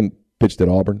 Keegan pitched at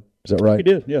Auburn. Is that right? He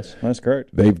did, yes. That's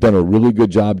correct. They've done a really good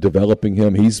job developing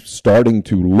him. He's starting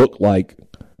to look like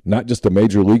not just a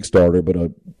major league starter, but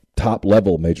a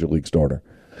top-level major league starter.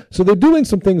 So they're doing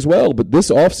some things well, but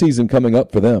this offseason coming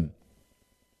up for them,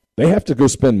 they have to go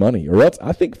spend money, or else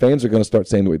I think fans are going to start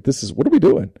saying, wait, what are we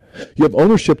doing? You have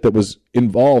ownership that was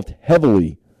involved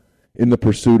heavily in the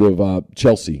pursuit of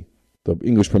Chelsea, the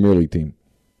English Premier League team.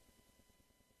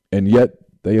 And yet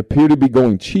they appear to be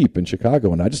going cheap in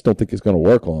Chicago, and I just don't think it's going to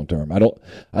work long term.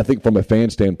 I think from a fan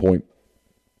standpoint,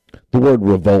 the word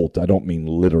revolt, I don't mean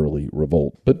literally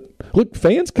revolt. But look,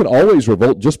 fans can always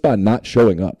revolt just by not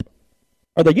showing up.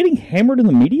 Are they getting hammered in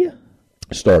the media?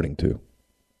 Starting to.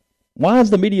 Why has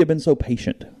the media been so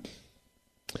patient?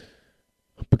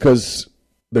 Because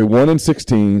they won in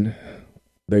 16.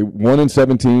 They won in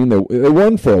 17. They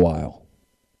won for a while.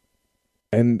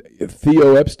 And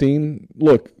Theo Epstein,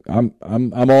 look, I'm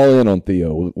all in on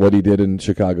Theo. What he did in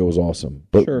Chicago was awesome.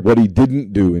 But sure. What he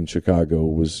didn't do in Chicago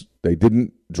was they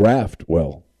didn't draft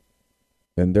well.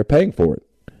 And they're paying for it.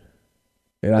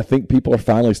 And I think people are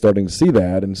finally starting to see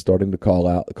that and starting to call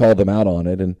them out on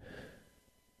it. And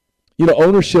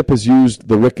ownership has used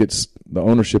the Ricketts. The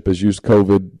ownership has used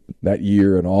COVID that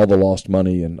year and all the lost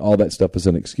money and all that stuff as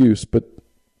an excuse. But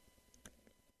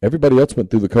everybody else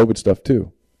went through the COVID stuff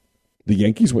too. The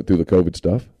Yankees went through the COVID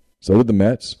stuff. So did the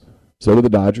Mets. So did the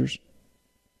Dodgers.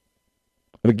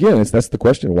 And again, that's the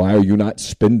question. Why are you not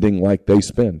spending like they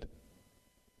spend?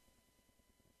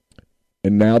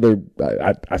 And now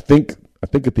I think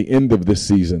at the end of this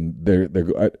season, they're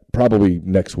probably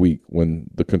next week when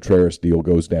the Contreras deal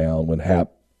goes down, when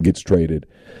Happ gets traded.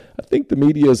 I think the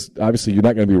media is, obviously you're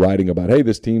not going to be writing about, hey,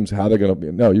 this team's how they're going to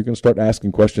be. No, you're going to start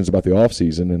asking questions about the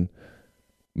offseason, and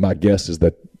my guess is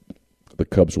that the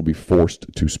Cubs will be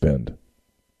forced to spend.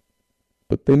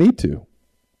 But they need to.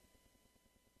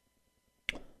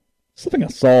 Something I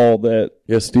saw that...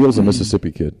 Yeah, Steele's a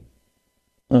Mississippi kid.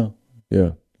 Oh.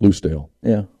 Yeah, Loosedale.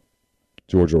 Yeah.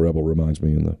 Georgia Rebel reminds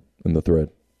me in the thread.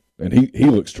 And he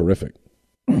looks terrific.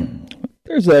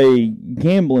 There's a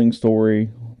gambling story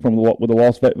with the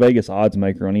Las Vegas odds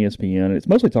maker on ESPN. It's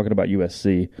mostly talking about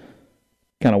USC,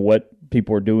 kind of what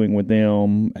people are doing with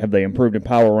them. Have they improved in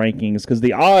power rankings? Because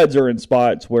the odds are in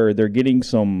spots where they're getting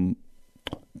some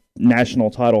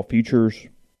national title futures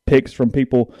picks from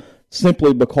people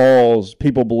simply because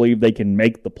people believe they can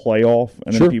make the playoff,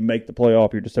 and then if you make the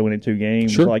playoff, you're just winning 2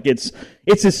 games. Sure. Like it's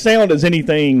as sound as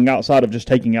anything outside of just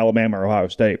taking Alabama or Ohio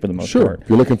State for the most part. If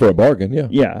you're looking for a bargain, yeah.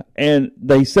 Yeah, and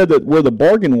they said that where the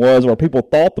bargain was, or people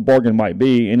thought the bargain might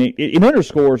be, and it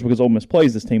underscores, because Ole Miss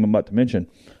plays this team I'm about to mention,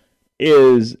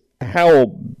 is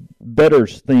how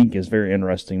bettors think is very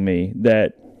interesting to me,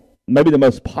 that maybe the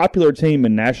most popular team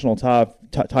in national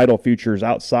title futures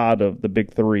outside of the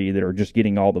big 3 that are just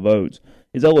getting all the votes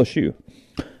is LSU.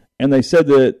 And they said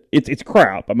that it's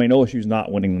crap. I mean, LSU's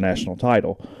not winning the national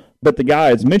title. But the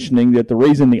guy is mentioning that the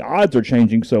reason the odds are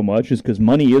changing so much is because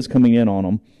money is coming in on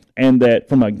them, and that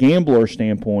from a gambler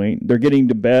standpoint, they're getting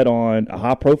to bet on a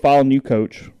high-profile new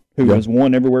coach who has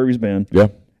won everywhere he's been,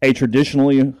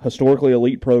 a historically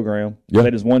elite program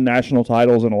that has won national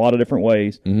titles in a lot of different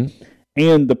ways,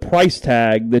 and the price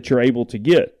tag that you're able to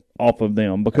get off of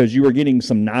them, because you were getting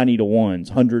some 90 to 1s,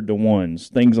 100 to 1s,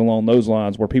 things along those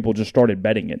lines where people just started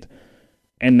betting it.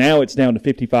 And now it's down to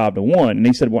 55 to 1. And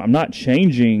he said, well, I'm not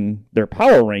changing their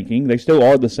power ranking. They still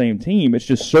are the same team. It's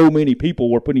just so many people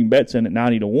were putting bets in at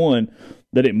 90 to 1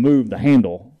 that it moved the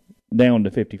handle down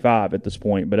to 55 at this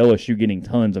point. But LSU getting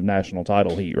tons of national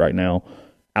title heat right now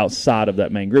outside of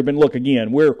that main group. And look,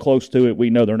 again, we're close to it. We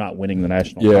know they're not winning the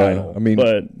national title. I mean,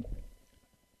 but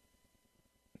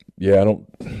I don't.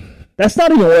 That's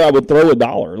not even where I would throw a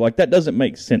dollar. Like, that doesn't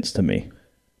make sense to me.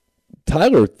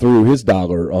 Tyler threw his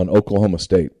dollar on Oklahoma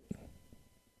State.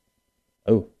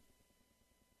 Oh.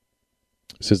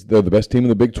 Says they're the best team in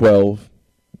the Big 12.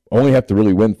 Only have to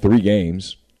really win 3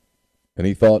 games. And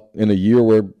he thought in a year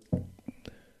where.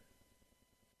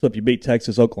 So if you beat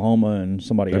Texas, Oklahoma, and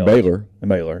somebody else. Baylor. And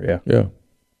Baylor, yeah. Yeah.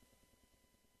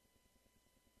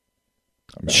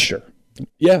 Sure.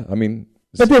 Yeah, I mean.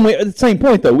 But then at the same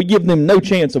point, though, we give them no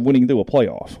chance of winning through a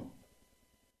playoff,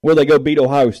 where they go beat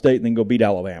Ohio State and then go beat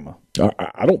Alabama.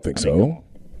 I don't think so.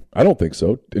 I don't think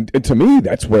so. And to me,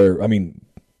 that's where, I mean,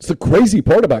 it's the crazy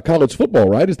part about college football,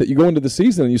 right, is that you go into the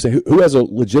season and you say, who has a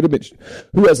legitimate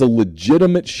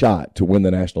shot to win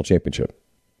the national championship?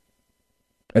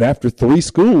 And after 3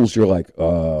 schools, you're like,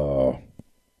 I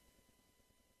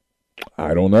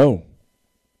don't know.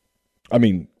 I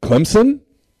mean, Clemson?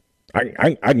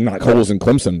 I can knock holes in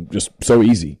Clemson just so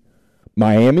easy.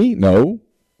 Miami? No.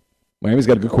 Miami's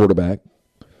got a good quarterback.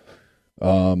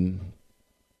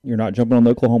 You're not jumping on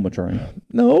the Oklahoma train.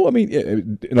 No, I mean,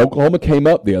 and Oklahoma came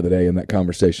up the other day in that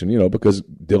conversation, because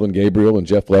Dylan Gabriel and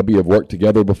Jeff Lebby have worked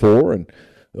together before, and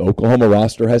the Oklahoma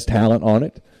roster has talent on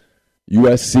it.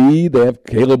 USC, they have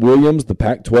Caleb Williams. The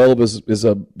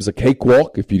Pac-12 is a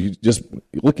cakewalk. If you just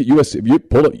look at USC, if you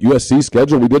pull up USC's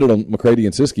schedule, we did it on McCready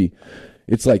and Siskey.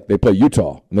 It's like they play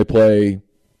Utah and they play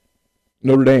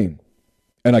Notre Dame,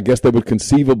 and I guess they would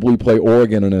conceivably play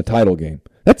Oregon in a title game.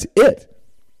 That's it.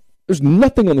 There's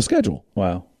nothing on the schedule.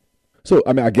 Wow. So,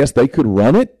 I mean, I guess they could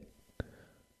run it,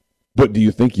 but do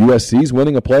you think USC's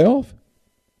winning a playoff?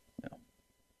 No.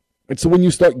 And so when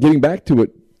you start getting back to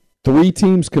it, 3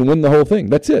 teams can win the whole thing.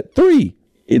 That's it. 3.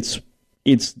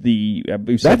 It's the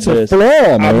that's a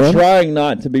flaw, man. I'm trying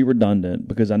not to be redundant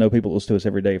because I know people listen to us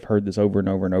every day have heard this over and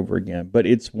over and over again. But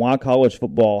it's why college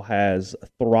football has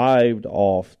thrived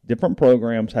off different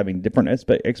programs having different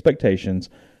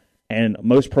expectations, and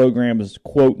most programs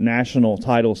quote national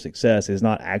title success is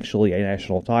not actually a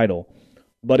national title,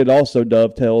 but it also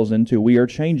dovetails into we are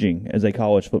changing as a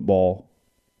college football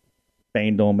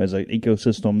fandom, as an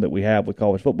ecosystem that we have with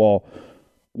college football,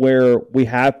 where we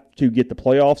have to get the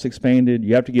playoffs expanded.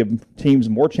 You have to give teams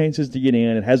more chances to get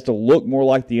in. It has to look more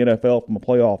like the NFL from a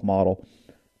playoff model.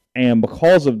 And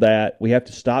because of that, we have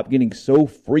to stop getting so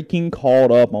freaking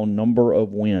caught up on number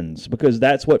of wins, because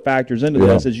that's what factors into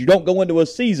this, is you don't go into a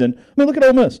season. I mean, look at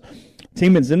Ole Miss.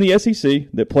 Team that's in the SEC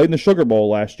that played in the Sugar Bowl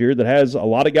last year, that has a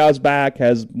lot of guys back,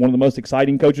 has one of the most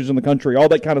exciting coaches in the country, all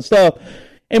that kind of stuff.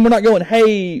 And we're not going,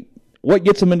 hey, what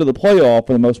gets them into the playoff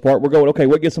for the most part? We're going, okay,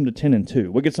 what gets them to 10-2?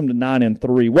 What gets them to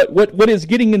 9-3? What is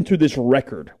getting into this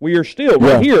record? We are still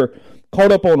right here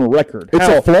caught up on a record. It's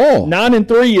a flaw.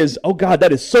 9-3 is, oh God,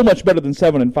 that is so much better than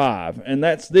 7-5, and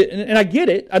that's and I get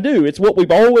it, I do. It's what we've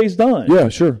always done. Yeah,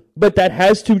 sure. But that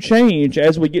has to change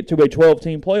as we get to a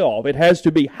 12-team playoff. It has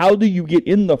to be, how do you get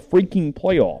in the freaking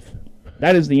playoff?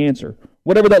 That is the answer,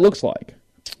 whatever that looks like.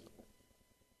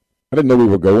 I didn't know we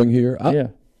were going here.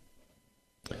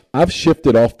 I've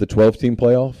shifted off the 12-team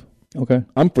playoff. Okay.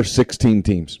 I'm for 16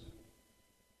 teams.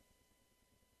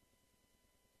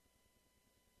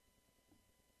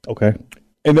 Okay.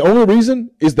 And the only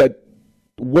reason is that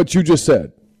what you just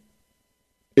said.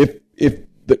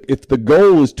 If the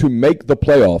goal is to make the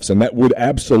playoffs, and that would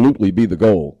absolutely be the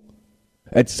goal,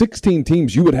 At 16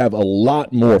 teams, you would have a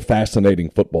lot more fascinating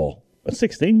football. At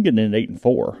 16, getting in at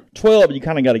 8-4. 12, you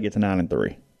kind of got to get to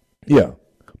 9-3. Yeah,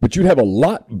 but you'd have a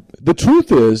lot. The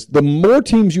truth is, the more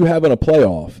teams you have in a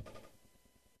playoff,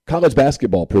 college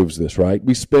basketball proves this, right?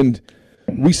 We spend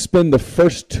the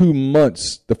first 2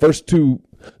 months, the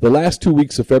last 2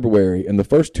 weeks of February and the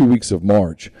first 2 weeks of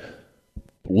March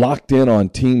locked in on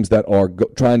teams that are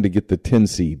trying to get the 10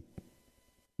 seed.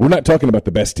 We're not talking about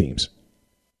the best teams.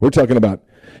 We're talking about,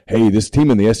 hey, this team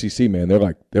in the SEC, man, they're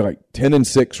like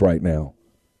 10-6 right now,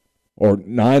 or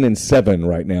 9-7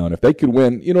 right now, and if they could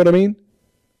win, you know what I mean?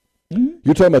 Mm-hmm.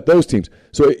 You're talking about those teams.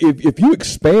 So if you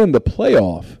expand the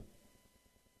playoff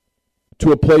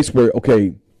to a place where,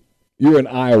 okay, you're an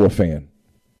Iowa fan,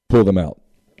 pull them out.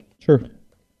 Sure.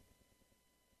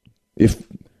 If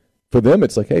for them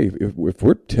it's like, hey, if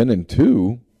we're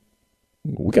 10-2.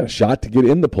 We got a shot to get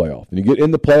in the playoff. And you get in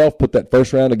the playoff, put that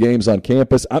first round of games on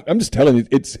campus. I'm just telling you,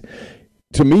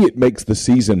 to me, it makes the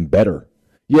season better.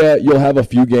 Yeah, you'll have a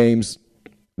few games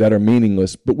that are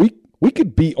meaningless, but we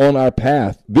could be on our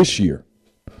path this year.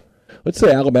 Let's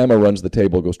say Alabama runs the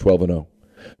table, goes 12-0.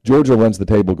 Georgia runs the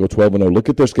table, go 12-0. Look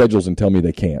at their schedules and tell me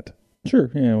they can't.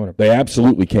 Sure, yeah, whatever. They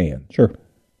absolutely can. Sure.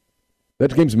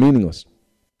 That game's meaningless.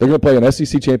 They're going to play an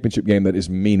SEC championship game that is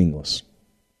meaningless.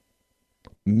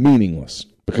 Meaningless,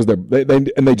 because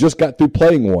they just got through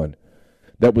playing one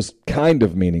that was kind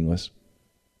of meaningless.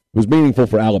 It was meaningful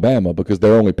for Alabama because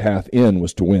their only path in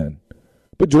was to win.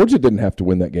 But Georgia didn't have to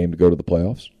win that game to go to the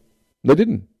playoffs. They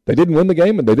didn't. They didn't win the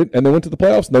game, and they went to the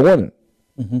playoffs and they won it.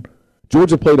 Mm-hmm.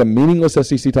 Georgia played a meaningless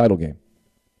SEC title game.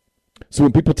 So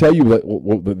when people tell you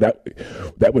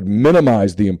that would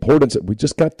minimize the importance, we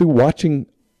just got through watching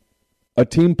a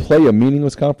team play a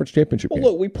meaningless conference championship game.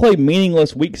 Look, we play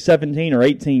meaningless Week 17 or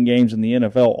 18 games in the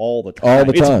NFL all the time. All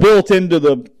the time. It's built into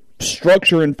the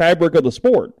structure and fabric of the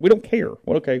sport. We don't care.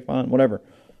 Well, okay, fine, whatever.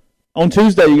 On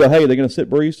Tuesday, you go, hey, are they going to sit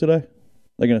Breeze today?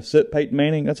 They're going to sit Peyton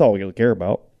Manning? That's all we got to care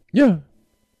about. Yeah.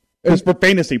 It's for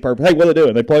fantasy purpose. Hey, what are they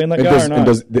doing? They playing that guy or not?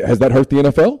 Has that hurt the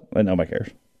NFL? Nobody cares.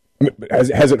 I mean,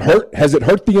 has it hurt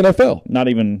the NFL? Not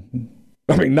even.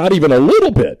 I mean, not even a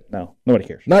little bit. No, nobody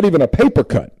cares. Not even a paper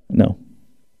cut. No.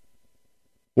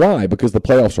 Why? Because the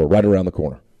playoffs are right around the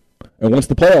corner. And once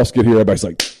the playoffs get here, everybody's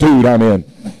like, dude, I'm in.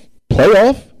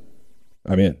 Playoff?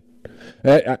 I'm in.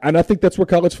 And I think that's where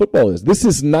college football is. This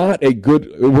is not a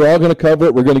good – we're all going to cover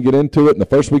it. We're going to get into it, and the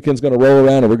first weekend's going to roll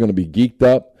around, and we're going to be geeked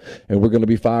up, and we're going to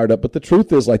be fired up. But the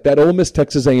truth is, like that Ole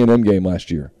Miss-Texas A&M game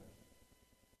last year,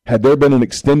 had there been an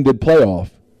extended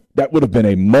playoff, that would have been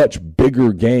a much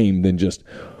bigger game than just,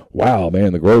 wow,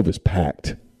 man, the Grove is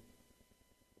packed.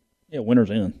 Yeah, winner's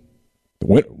in.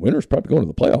 The winner's probably going to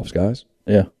the playoffs, guys.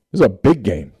 Yeah. This is a big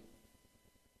game.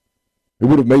 It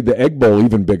would have made the Egg Bowl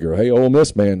even bigger. Hey, Ole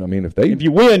Miss, man, I mean, if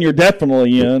you win, you're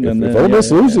definitely in. If Ole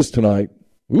Miss loses tonight,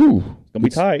 it's going to be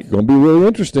tight. It's going to be really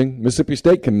interesting. Mississippi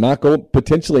State can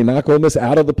potentially knock Ole Miss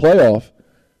out of the playoff.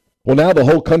 Well, now the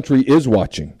whole country is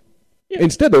watching. Yeah.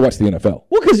 Instead, they watch the NFL.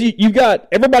 Well, because you've got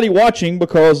everybody watching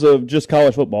because of just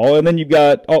college football, and then you've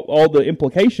got all the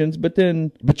implications, but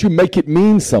you make it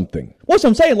mean something. What's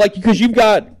I'm saying? Like, because you've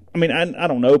got, I mean, I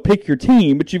don't know, pick your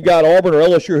team, but you've got Auburn or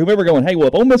LSU or whomever going, hey, well,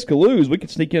 if Ole Miss could lose, we could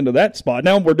sneak into that spot.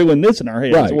 Now we're doing this in our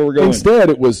heads. Right. So where we're going. Instead,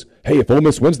 it was, hey, if Ole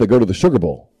Miss wins, they go to the Sugar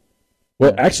Bowl.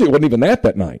 Well, actually, it wasn't even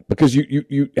that night because you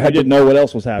didn't know what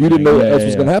else was happening. You didn't know what else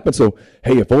was going to happen. So,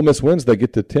 hey, if Ole Miss wins, they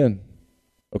get to 10.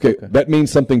 Okay, that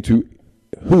means something to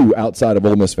who outside of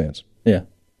Ole Miss fans? Yeah.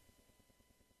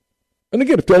 And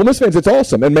again, if Ole Miss fans, it's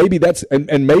awesome, and maybe that's and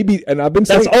I've been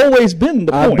saying that's always been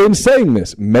the point. I've been saying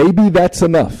this. Maybe that's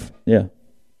enough. Yeah.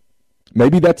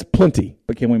 Maybe that's plenty.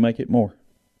 But can we make it more?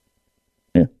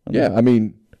 Yeah. Yeah. I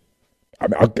mean,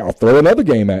 I'll throw another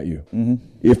game at you. Mm-hmm.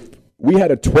 If we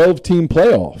had a 12-team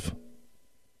playoff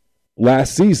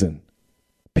last season,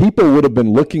 people would have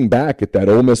been looking back at that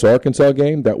Ole Miss Arkansas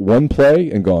game, that one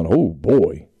play, and gone, "Oh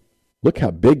boy, look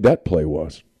how big that play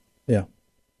was." Yeah.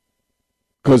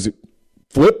 Because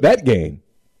flip that game,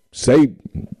 say,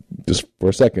 just for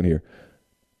a second here,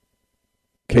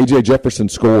 KJ Jefferson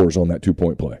scores on that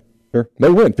 2-point play. Sure. They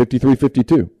win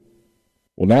 53-52.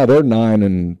 Well, now they're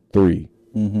 9-3.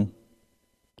 Mm-hmm.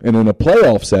 And in a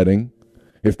playoff setting,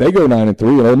 if they go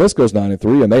 9-3 and Ole Miss goes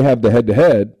 9-3 and they have the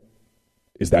head-to-head,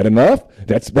 is that enough?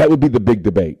 That would be the big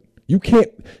debate. You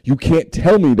can't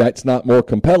tell me that's not more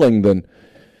compelling than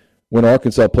when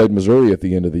Arkansas played Missouri at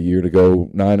the end of the year to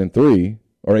go 9-3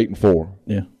 or 8-4.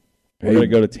 Yeah. We're going to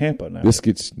go to Tampa now. This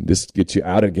gets you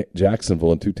out of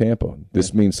Jacksonville and to Tampa.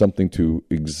 This means something to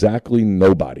exactly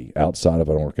nobody outside of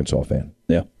an Arkansas fan.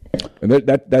 Yeah. And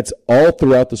that's all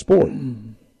throughout the sport.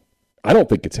 I don't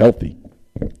think it's healthy.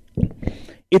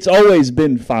 it's always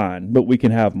been fine, but we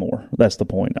can have more. That's the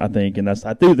point, I think, and I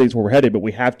do think that's where we're headed. But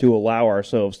we have to allow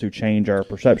ourselves to change our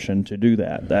perception to do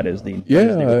that. That is the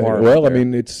requirement. Well, there. I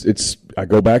mean, it's. I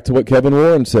go back to what Kevin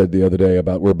Warren said the other day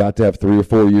about we're about to have 3 or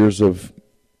 4 years of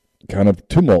kind of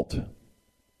tumult,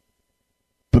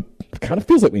 but it kind of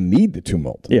feels like we need the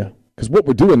tumult. Yeah, because what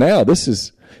we're doing now,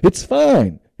 it's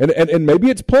fine, and maybe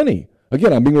it's plenty.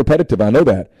 Again, I'm being repetitive. I know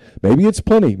that. Maybe it's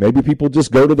plenty. Maybe people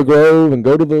just go to the Grove and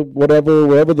go to the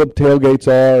wherever the tailgates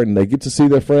are, and they get to see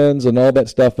their friends and all that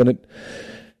stuff. And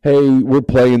hey, we're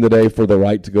playing today for the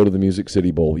right to go to the Music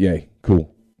City Bowl. Yay,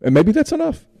 cool. And maybe that's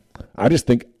enough. I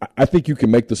think you can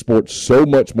make the sport so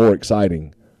much more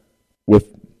exciting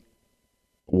with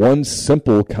one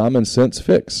simple common sense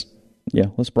fix. Yeah,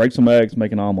 let's break some eggs,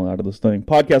 make an omelet out of this thing.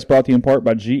 Podcast brought to you in part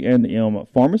by G&M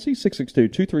Pharmacy,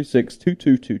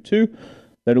 662-236-2222.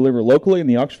 They deliver locally in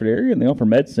the Oxford area, and they offer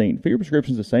MedSync. Fill your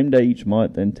prescriptions the same day each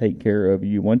month and take care of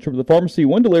you. One trip to the pharmacy,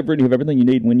 one delivery, and you have everything you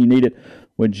need when you need it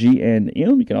with G&M.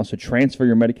 You can also transfer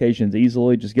your medications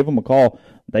easily. Just give them a call.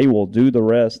 They will do the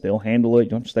rest. They'll handle it. You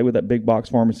don't have to stay with that big box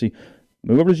pharmacy.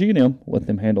 Move over to G&M. Let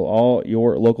them handle all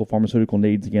your local pharmaceutical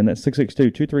needs. Again, that's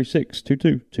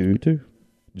 662-236-2222.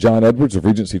 John Edwards of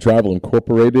Regency Travel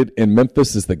Incorporated in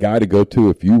Memphis is the guy to go to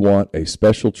if you want a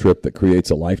special trip that creates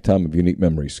a lifetime of unique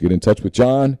memories. Get in touch with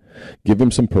John, give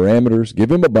him some parameters, give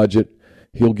him a budget.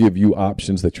 He'll give you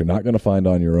options that you're not going to find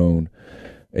on your own,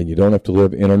 and you don't have to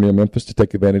live in or near Memphis to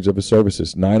take advantage of his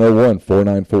services.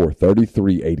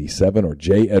 901-494-3387 or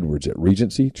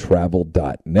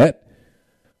jedwards@regencytravel.net.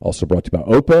 Also brought to you by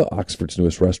OPA, Oxford's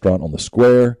newest restaurant on the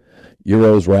square.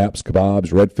 Gyros, wraps,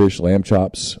 kebabs, redfish, lamb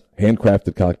chops,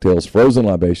 handcrafted cocktails, frozen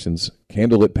libations,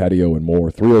 candlelit patio, and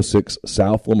more. 306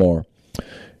 South Lamar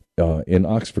in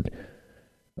Oxford.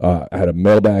 I had a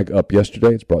mailbag up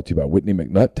yesterday. It's brought to you by Whitney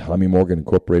McNutt, Tommy Morgan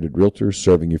Incorporated Realtors,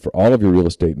 serving you for all of your real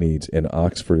estate needs in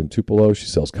Oxford and Tupelo. She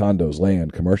sells condos,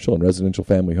 land, commercial, and residential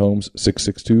family homes.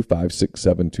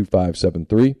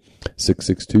 662-567-2573,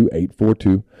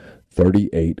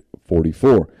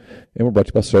 662-842-3844. And we're brought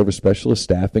to you by Service Specialist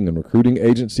Staffing and Recruiting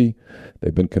Agency.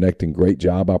 They've been connecting great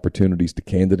job opportunities to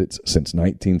candidates since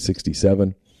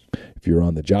 1967. If you're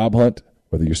on the job hunt,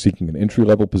 whether you're seeking an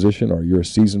entry-level position or you're a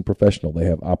seasoned professional, they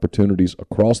have opportunities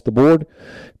across the board.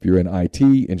 If you're in IT,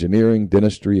 engineering,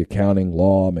 dentistry, accounting,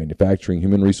 law, manufacturing,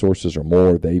 human resources, or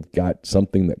more, they've got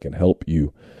something that can help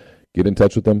you. Get in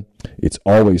touch with them. It's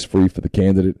always free for the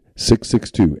candidate.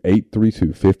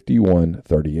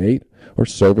 662-832-5138 or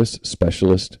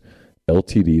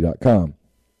servicespecialistltd.com.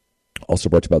 Also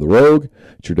brought to you by The Rogue.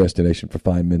 It's your destination for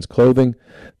fine men's clothing.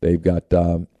 They've got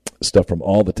stuff from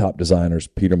all the top designers,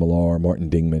 Peter Millar, Martin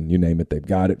Dingman, you name it, they've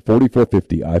got it.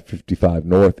 4450 I-55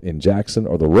 North in Jackson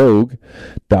or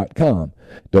therogue.com.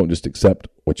 Don't just accept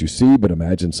what you see, but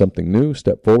imagine something new.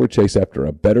 Step forward, chase after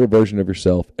a better version of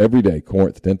yourself. Every day,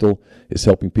 Corinth Dental is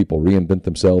helping people reinvent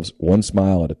themselves one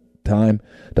smile at a time.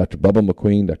 Dr. Bubba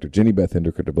McQueen, Dr. Jenny Beth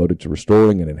Hendrick are devoted to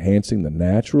restoring and enhancing the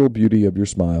natural beauty of your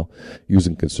smile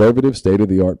using conservative,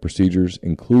 state-of-the-art procedures,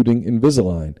 including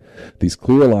Invisalign. These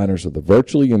clear aligners are the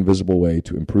virtually invisible way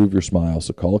to improve your smile,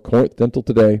 so call Corinth Dental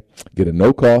today. Get a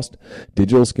no-cost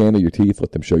digital scan of your teeth.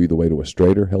 Let them show you the way to a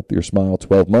straighter, healthier smile.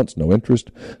 12 months, no interest,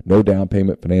 no down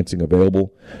payment financing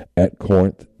available at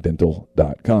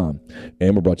corinthdental.com.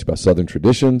 And we're brought to you by Southern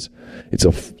Traditions. It's a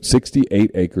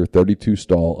 68-acre,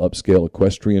 32-stall upscale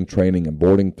equestrian training and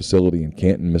boarding facility in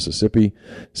Canton, Mississippi.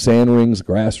 Sand rings,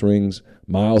 grass rings,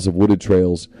 miles of wooded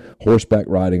trails, horseback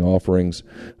riding offerings,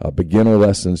 beginner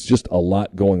lessons, just a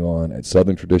lot going on at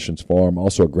Southern Traditions Farm.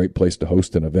 Also a great place to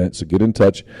host an event. So get in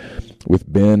touch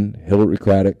with Ben, Hillary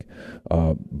Craddock,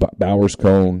 Bowers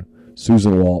Cone,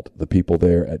 Susan Walt, the people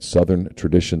there at Southern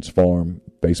Traditions Farm,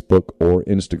 Facebook or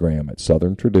Instagram at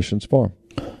Southern Traditions Farm.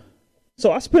 So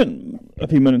I spent a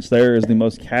few minutes there as the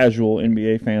most casual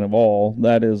NBA fan of all.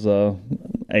 That is a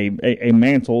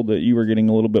mantle that you were getting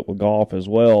a little bit with golf as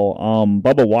well.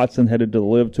 Bubba Watson headed to the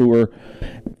LIV Tour,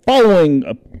 following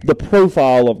the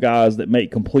profile of guys that make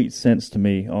complete sense to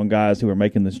me on guys who are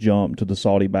making this jump to the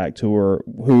Saudi-backed tour,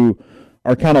 who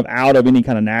are kind of out of any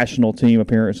kind of national team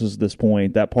appearances at this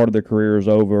point. That part of their career is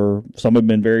over. Some have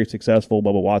been very successful.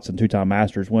 Bubba Watson, two-time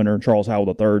Masters winner. Charles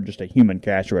Howell III, just a human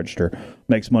cash register,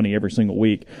 makes money every single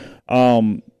week.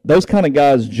 Those kind of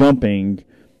guys jumping,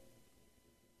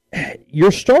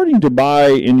 you're starting to buy,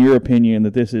 in your opinion,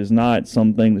 that this is not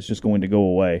something that's just going to go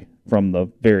away from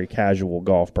the very casual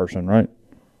golf person, right?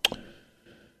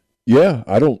 Yeah,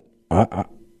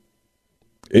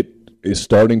 it is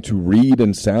starting to read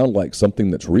and sound like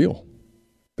something that's real.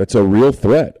 That's a real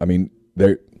threat. I mean,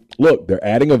 they're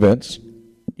adding events.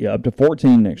 Yeah, up to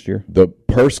 14 next year. The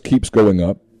purse keeps going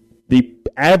up. The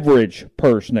average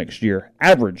purse next year,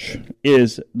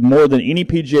 is more than any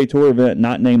PGA Tour event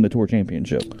not named the Tour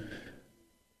Championship.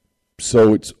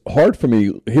 So it's hard for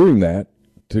me hearing that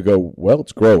to go, well,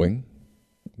 it's growing.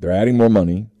 They're adding more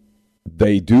money.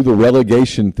 They do the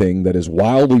relegation thing that is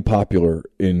wildly popular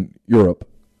in Europe.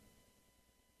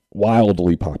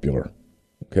 Wildly popular.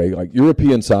 Okay, like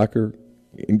European soccer,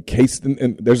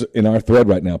 there's in our thread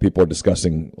right now, people are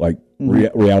discussing like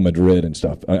Real Madrid and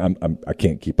stuff. I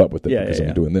can't keep up with it because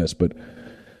I'm doing this, but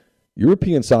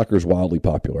European soccer is wildly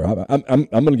popular. I'm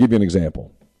going to give you an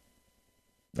example.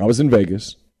 I was in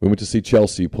Vegas. We went to see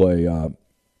Chelsea play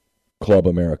Club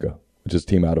America, which is a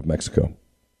team out of Mexico.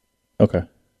 Okay. It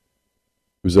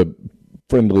was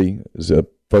a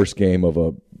first game of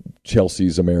a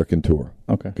Chelsea's American tour.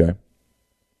 Okay.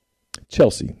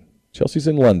 Chelsea's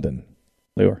in London.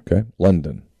 They were. Okay,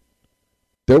 London.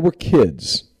 There were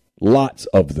kids, lots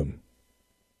of them,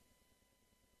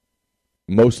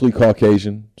 mostly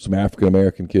Caucasian, some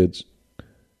African-American kids,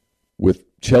 with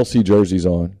Chelsea jerseys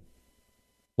on.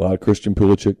 A lot of Christian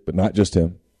Pulisic, but not just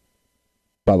him.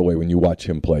 By the way, when you watch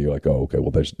him play, you're like, oh, okay,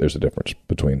 well, there's a difference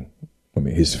between,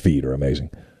 his feet are amazing.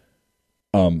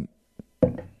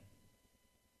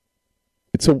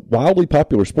 It's a wildly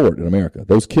popular sport in America.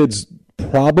 Those kids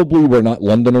probably were not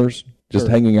Londoners just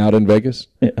hanging out in Vegas.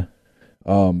 Yeah.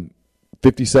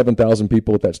 57,000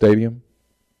 people at that stadium.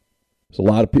 It's a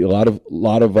lot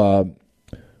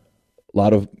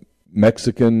of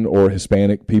Mexican or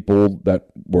Hispanic people that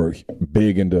were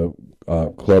big into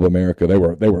Club America. They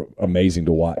were amazing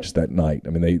to watch that night. I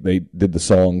mean, they did the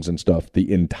songs and stuff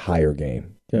the entire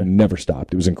game. Okay. Never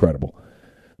stopped. It was incredible.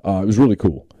 It was really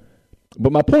cool.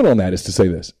 But my point on that is to say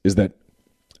this, is that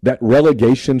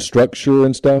relegation structure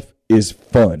and stuff is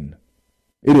fun.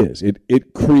 It is.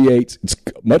 It creates, it's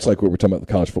much like what we're talking about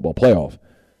the college football playoff.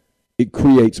 It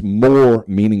creates more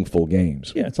meaningful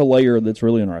games. Yeah, it's a layer that's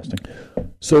really interesting.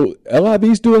 So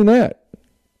LIV's doing that.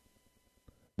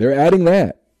 They're adding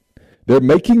that. They're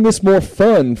making this more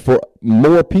fun for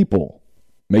more people,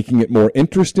 making it more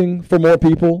interesting for more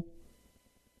people.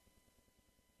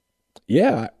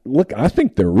 Yeah, look, I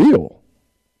think they're real.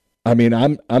 I mean,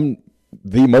 I'm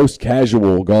the most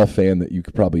casual golf fan that you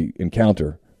could probably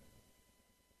encounter.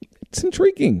 It's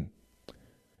intriguing.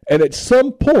 And at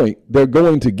some point, they're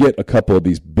going to get a couple of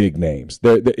these big names.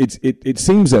 It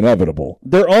seems inevitable.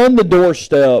 They're on the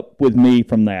doorstep with me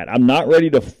from that. I'm not ready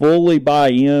to fully buy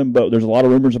in, but there's a lot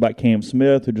of rumors about Cam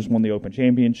Smith, who just won the Open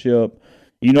Championship.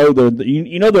 They're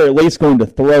at least going to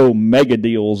throw mega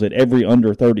deals at every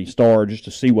under 30 star just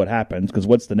to see what happens, because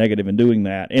what's the negative in doing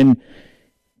that? And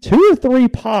 2 or 3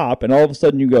 pop, and all of a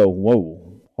sudden you go,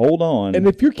 whoa, hold on. And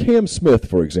if you're Cam Smith,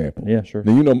 for example. Yeah, sure.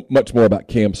 Now, you know much more about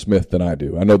Cam Smith than I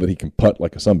do. I know that he can putt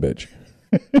like a sumbitch.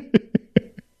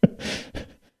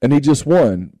 And he just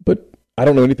won, but I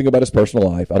don't know anything about his personal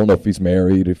life. I don't know if he's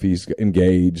married, if he's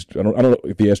engaged. I don't know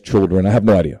if he has children. I have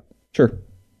no idea. Sure.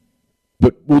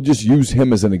 But we'll just use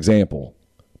him as an example.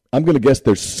 I'm going to guess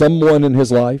there's someone in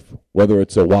his life, whether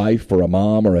it's a wife or a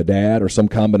mom or a dad or some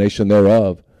combination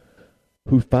thereof,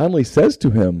 who finally says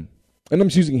to him, and I'm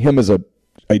just using him as a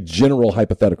general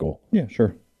hypothetical. Yeah,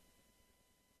 sure.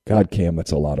 God, Cam,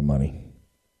 that's a lot of money.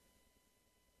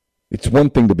 It's one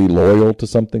thing to be loyal to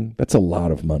something. That's a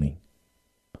lot of money.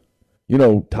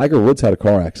 Tiger Woods had a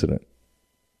car accident.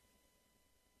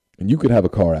 And you could have a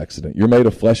car accident. You're made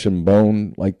of flesh and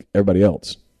bone like everybody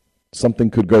else. Something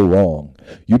could go wrong.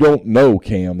 You don't know,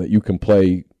 Cam, that you can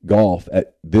play golf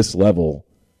at this level.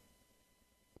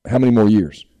 How many more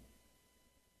years?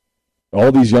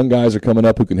 All these young guys are coming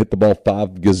up who can hit the ball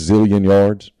 5 gazillion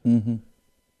yards. Mm-hmm.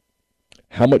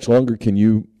 How much longer can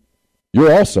you?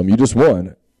 You're awesome. You just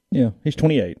won. Yeah, he's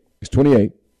 28. He's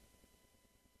 28.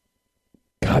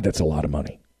 God, that's a lot of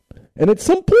money. And at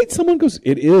some point, someone goes,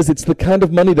 it is. It's the kind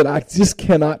of money that I just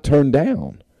cannot turn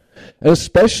down. And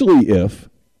especially if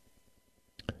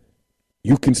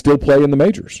you can still play in the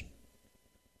majors.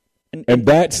 And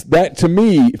that, to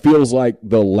me, feels like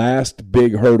the last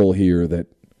big hurdle here that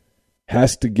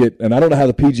has to get, and I don't know how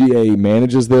the PGA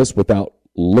manages this without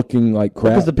looking like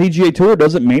crap. Because the PGA Tour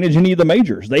doesn't manage any of the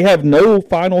majors. They have no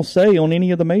final say on any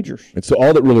of the majors. And so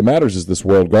all that really matters is this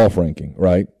world golf ranking,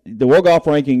 right? The world golf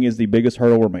ranking is the biggest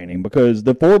hurdle remaining, because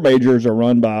the 4 majors are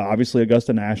run by, obviously,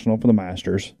 Augusta National for the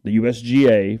Masters, the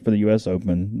USGA for the US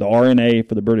Open, the RNA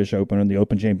for the British Open and the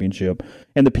Open Championship,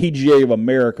 and the PGA of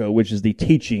America, which is the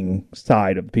teaching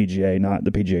side of the PGA, not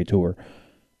the PGA Tour.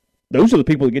 Those are the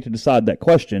people that get to decide that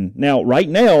question. Now, right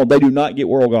now, they do not get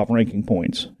world golf ranking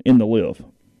points in the LIV.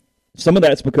 Some of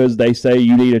that's because they say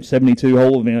you need a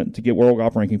 72-hole event to get world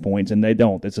golf ranking points, and they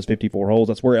don't. It's just 54 holes.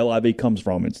 That's where LIV comes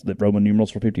from. It's the Roman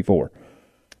numerals for 54.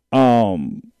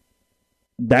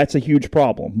 That's a huge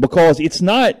problem because it's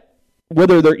not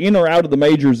whether they're in or out of the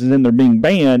majors and then they're being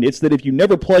banned. It's that if you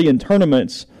never play in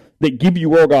tournaments that give you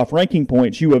world golf ranking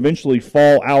points, you eventually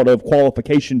fall out of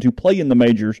qualification to play in the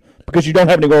majors because you don't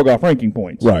have any world golf ranking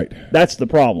points. Right. That's the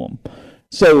problem.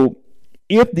 So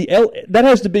if that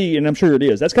has to be, and I'm sure it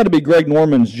is, that's got to be Greg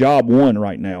Norman's job one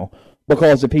right now,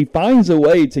 because if he finds a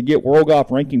way to get world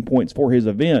golf ranking points for his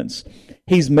events,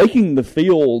 he's making the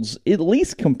fields at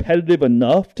least competitive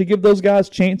enough to give those guys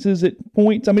chances at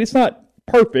points. I mean, it's not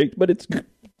perfect, but it's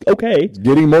okay.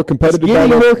 Getting more competitive.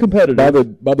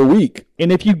 By the week.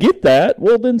 And if you get that,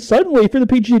 well, then suddenly, if you're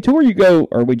the PGA Tour, you go,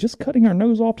 are we just cutting our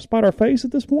nose off to spite our face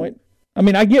at this point? I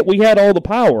mean, I get we had all the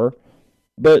power,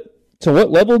 but to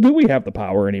what level do we have the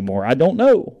power anymore? I don't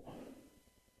know.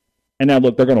 And now,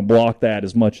 look, they're going to block that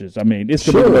as much as, I mean, it's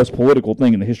going to be the most political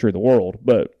thing in the history of the world,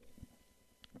 but,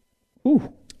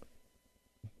 ooh.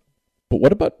 But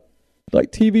what about,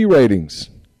 like, TV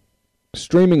ratings,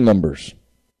 streaming numbers?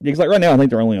 Because, like, right now, I think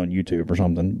they're only on YouTube or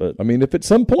something, but. I mean, if at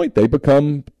some point they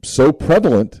become so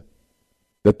prevalent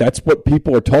that that's what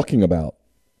people are talking about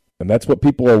and that's what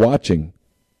people are watching,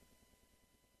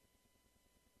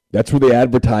 that's where the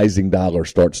advertising dollar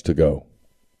starts to go.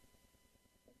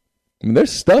 I mean,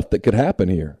 there's stuff that could happen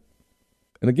here.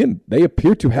 And again, they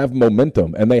appear to have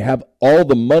momentum, and they have all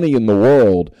the money in the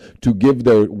world to give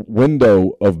their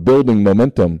window of building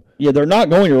momentum. Yeah, they're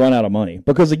not going to run out of money.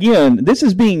 Because, again, this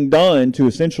is being done to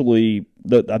essentially,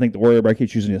 I think the word everybody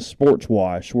keeps using is sports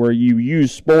wash, where you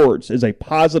use sports as a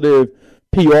positive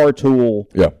PR tool.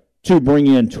 Yeah. To bring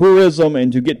in tourism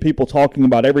and to get people talking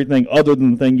about everything other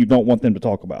than the thing you don't want them to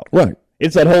talk about. Right.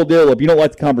 It's that whole deal of you don't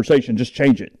like the conversation, just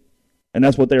change it. And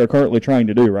that's what they are currently trying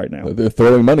to do right now. They're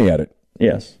throwing money at it.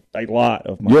 Yes, a lot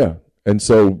of money. Yeah, and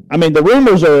so... I mean, the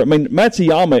rumors are,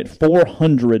 Matsuyama at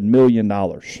 $400 million.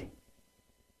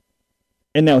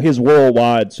 And now his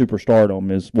worldwide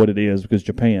superstardom is what it is because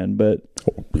Japan, but...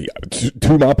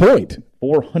 To my point.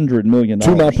 $400 million.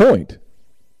 To my point.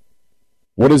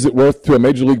 What is it worth to a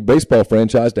Major League Baseball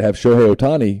franchise to have Shohei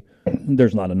Ohtani?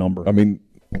 There's not a number. I mean,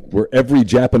 where every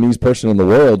Japanese person in the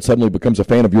world suddenly becomes a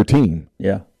fan of your team.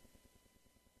 Yeah.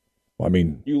 I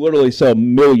mean, you literally sell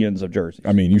millions of jerseys.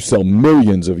 I mean, you sell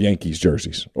millions of Yankees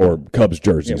jerseys or Cubs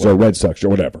jerseys or Red Sox or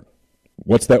whatever.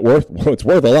 What's that worth? Well, it's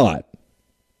worth a lot.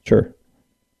 Sure.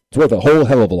 It's worth a whole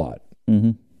hell of a lot.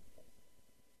 Mm-hmm.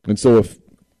 And so if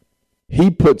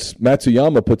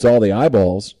Matsuyama puts all the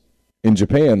eyeballs in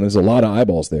Japan, there's a lot of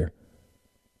eyeballs there,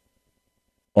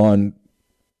 on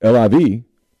LIV,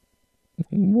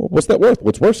 what's that worth? Well,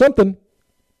 it's worth something.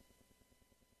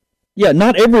 Yeah,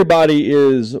 not everybody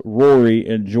is Rory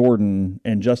and Jordan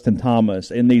and Justin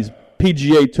Thomas and these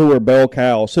PGA Tour bell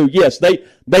cows. So, yes, they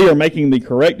are making the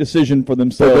correct decision for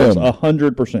themselves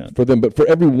 100%. For them, but for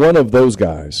every one of those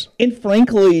guys. And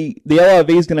frankly, the LIV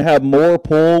is going to have more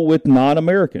pull with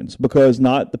non-Americans because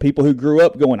not the people who grew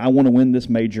up going, I want to win this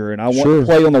major and I want to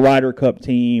play on the Ryder Cup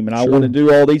team and I want to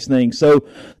do all these things. So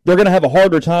they're going to have a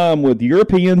harder time with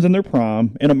Europeans in their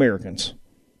prime and Americans.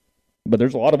 But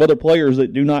there's a lot of other players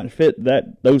that do not fit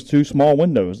those two small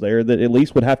windows there that at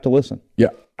least would have to listen. Yeah,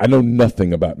 I know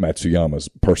nothing about Matsuyama's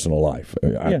personal life.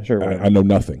 I know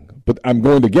nothing. But I'm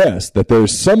going to guess that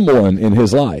there's someone in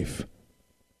his life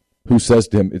who says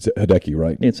to him, it's Hideki,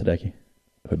 right? It's Hideki.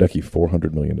 Hideki,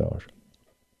 $400 million.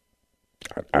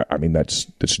 I mean, that's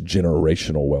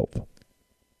generational wealth.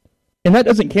 And that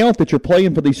doesn't count that you're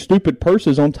playing for these stupid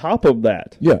purses on top of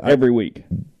that every week.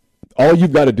 All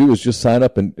you've got to do is just sign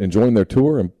up and join their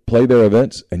tour and play their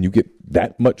events, and you get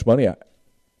that much money. I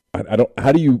don't.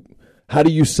 How do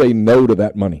you say no to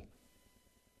that money?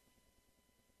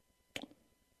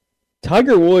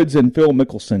 Tiger Woods and Phil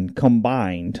Mickelson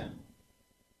combined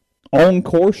on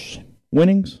course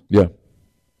winnings. Yeah,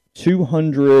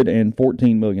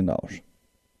 $214 million.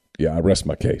 Yeah, I rest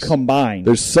my case. Combined.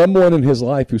 There's someone in his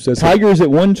life who says Tiger's at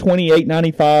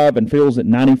 $128.95 and Phil's at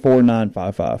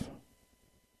 $94.955.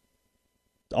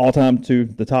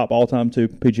 The top all-time two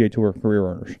PGA Tour career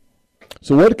earners.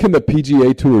 So what can the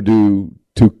PGA Tour do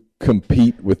to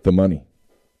compete with the money?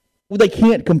 Well, they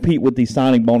can't compete with these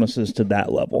signing bonuses to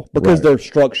that level because their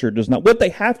structure does not. What they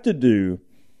have to do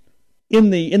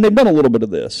and they've done a little bit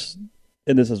of this,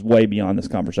 and this is way beyond this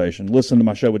conversation. Listen to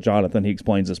my show with Jonathan. He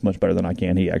explains this much better than I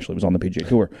can. He actually was on the PGA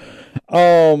Tour.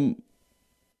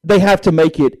 They have to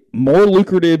make it more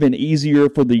lucrative and easier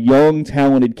for the young,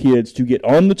 talented kids to get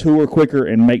on the tour quicker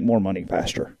and make more money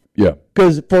faster. Yeah.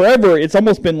 Because forever, it's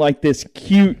almost been like this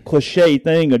cute cliche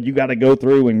thing of you got to go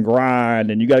through and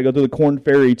grind, and you got to go through the Corn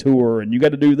Ferry Tour, and you got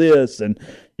to do this, and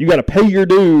you got to pay your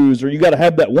dues, or you got to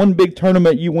have that one big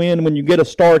tournament you win when you get a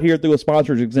start here through a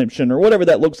sponsor's exemption, or whatever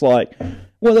that looks like.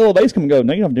 Well, the LFA's come and go,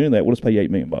 no, you don't have to do that. We'll just pay you $8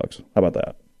 million. How about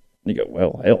that? You go,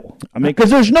 well, hell. I mean,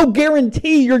 because there's no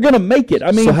guarantee you're going to make it.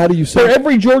 I mean, so how do you say for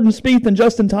every Jordan Spieth and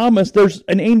Justin Thomas, there's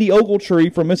an Andy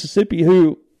Ogletree from Mississippi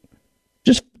who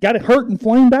just got hurt and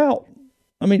flamed out.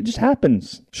 I mean, it just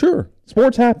happens. Sure.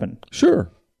 Sports happen.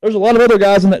 Sure. There's a lot of other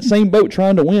guys in that same boat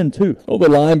trying to win, too. Oh, the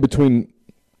line between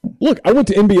 – look, I went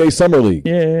to NBA Summer League.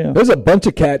 Yeah. There's a bunch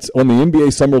of cats on the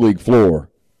NBA Summer League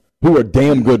floor who are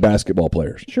damn good basketball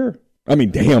players. Sure. I mean,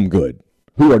 damn good,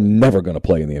 who are never going to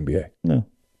play in the NBA. No.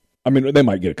 I mean, they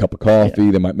might get a cup of coffee.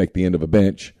 Yeah. They might make the end of a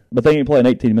bench. But they ain't playing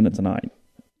 18 minutes a night.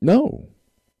 No,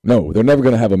 they're never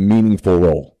going to have a meaningful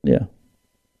role. Yeah.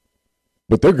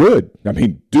 But they're good. I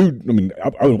mean, dude,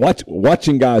 I was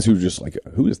watching guys who just like,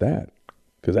 who is that?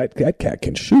 Because that cat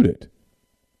can shoot it.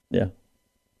 Yeah.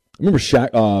 I remember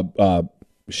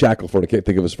Shackelford, I can't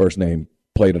think of his first name,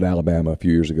 played at Alabama a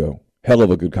few years ago. Hell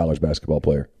of a good college basketball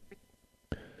player.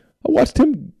 I watched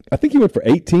him, I think he went for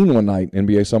 18 one night in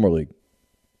NBA Summer League.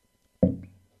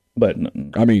 But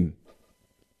I mean,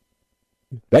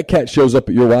 that cat shows up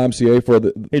at your YMCA for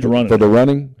the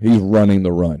running. He's running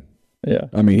the run. Yeah.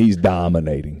 I mean, he's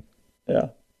dominating. Yeah.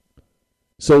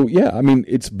 So, yeah, I mean,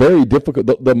 it's very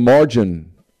difficult. The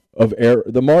margin of error,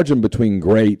 the margin between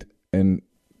great and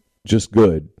just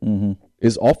good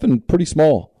is often pretty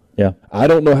small. Yeah. I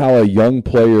don't know how a young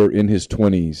player in his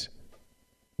 20s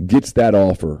gets that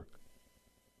offer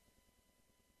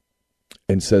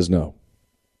and says no.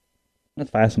 That's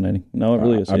fascinating. No, it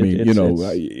really is. I mean,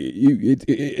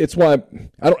 it's why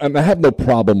I have no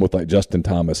problem with like Justin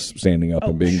Thomas standing up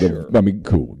and being I mean,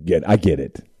 cool. I get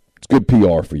it. It's good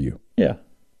PR for you. Yeah.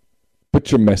 But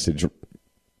your message,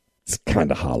 it's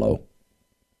kind of hollow.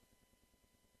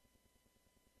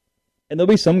 And there'll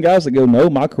be some guys that go, no,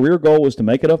 my career goal is to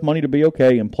make enough money to be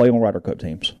okay and play on Ryder Cup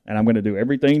teams. And I'm going to do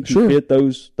everything to fit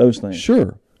those things.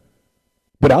 Sure.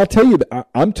 But I'll tell you,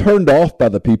 I'm turned off by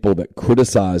the people that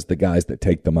criticize the guys that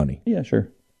take the money. Yeah, sure.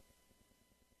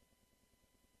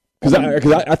 Because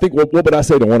I think, what would I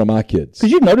say to one of my kids?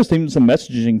 Because you've noticed even some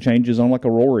messaging changes on like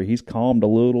a Rory. He's calmed a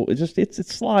little.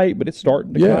 It's slight, but it's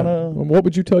starting to kind of. Well, what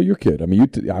would you tell your kid? I mean,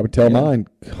 I would tell mine,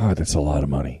 God, that's a lot of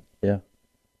money. Yeah.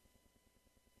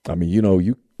 I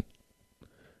mean,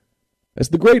 as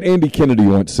the great Andy Kennedy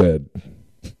once said,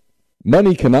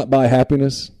 money cannot buy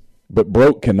happiness, but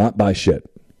broke cannot buy shit.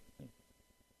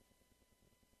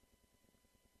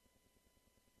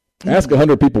 Ask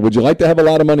 100 people, would you like to have a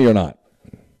lot of money or not?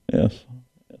 Yes.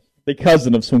 The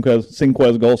cousin of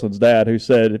Sinquez Golson's dad who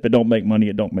said, if it don't make money,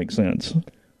 it don't make sense.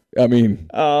 I mean,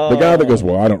 the guy that goes,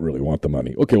 well, I don't really want the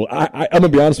money. Okay, well, I'm going to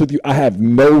be honest with you. I have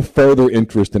no further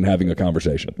interest in having a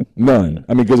conversation. None.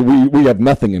 I mean, because we have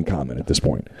nothing in common at this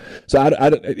point. So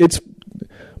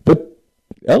but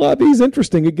LIV is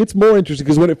interesting. It gets more interesting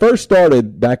because when it first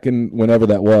started back in whenever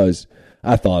that was,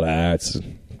 I thought,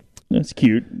 it's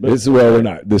cute. This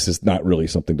is not really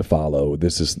something to follow.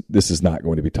 This is not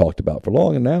going to be talked about for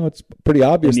long. And now it's pretty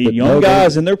obvious. They need young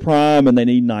guys in their prime, and they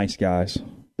need nice guys.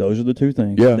 Those are the two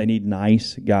things. Yeah. They need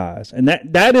nice guys. And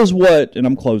that is what, and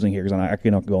I'm closing here because I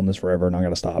cannot go on this forever and I got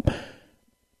to stop.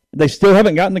 They still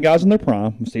haven't gotten the guys in their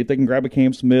prime. See if they can grab a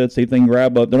Cam Smith, see if they can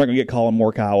grab they're not going to get Colin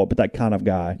Morikawa, but that kind of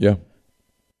guy. Yeah.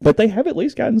 But they have at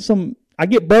least gotten some. I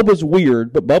get Bubba's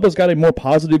weird, but Bubba's got a more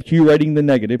positive Q rating than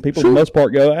negative. People for the most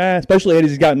part go, especially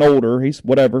as he's gotten older. He's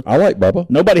whatever. I like Bubba.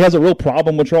 Nobody has a real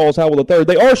problem with Charles Howell III.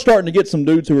 They are starting to get some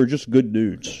dudes who are just good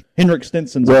dudes. Henrik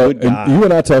Stenson's a good guy. You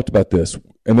and I talked about this,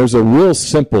 and there's a real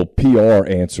simple PR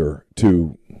answer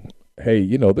to,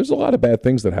 hey, there's a lot of bad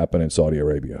things that happen in Saudi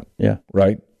Arabia. Yeah.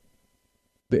 Right?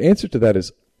 The answer to that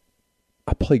is,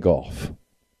 I play golf.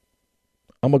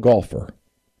 I'm a golfer.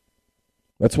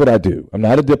 That's what I do. I'm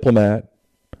not a diplomat.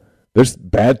 There's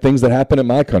bad things that happen in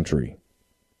my country.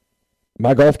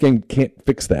 My golf game can't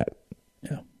fix that.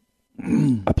 Yeah.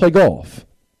 I play golf.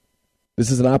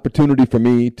 This is an opportunity for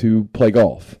me to play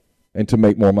golf and to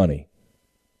make more money.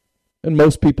 And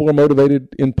most people are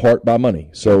motivated in part by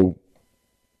money. So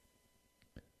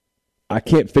I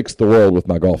can't fix the world with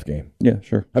my golf game. Yeah,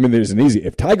 sure. I mean, there's an easy.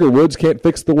 If Tiger Woods can't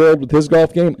fix the world with his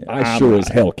golf game, I sure as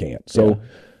hell can't. So,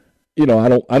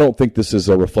 I don't think this is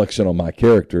a reflection on my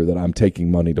character that I'm taking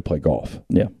money to play golf.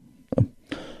 Yeah.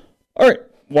 All right.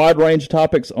 Wide range of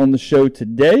topics on the show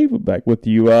today. We're back with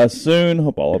you soon.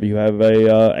 Hope all of you have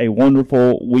a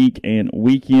wonderful week and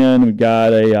weekend. We've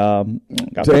got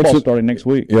football starting next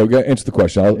week. Yeah, we got to answer the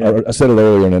question. I said it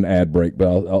earlier in an ad break, but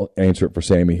I'll answer it for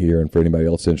Sammy here and for anybody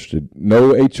else interested.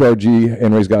 No HRG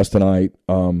Henry's guys tonight,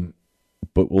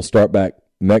 but we'll start back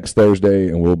next Thursday,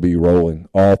 and we'll be rolling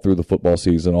all through the football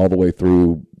season, all the way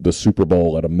through the Super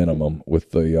Bowl at a minimum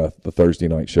with the Thursday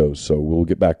night shows. So we'll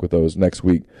get back with those next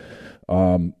week.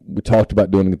 We talked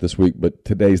about doing it this week, but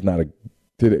today's a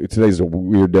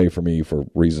weird day for me for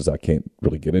reasons I can't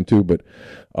really get into. But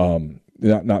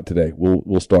not today.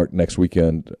 We'll start next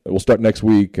weekend. We'll start next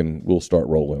week, and we'll start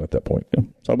rolling at that point. Yeah.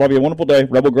 So it'll be a wonderful day.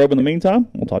 Rebel Grove in the meantime.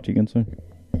 We'll talk to you again soon.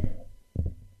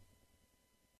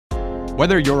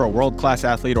 Whether you're a world-class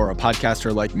athlete or a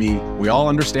podcaster like me, we all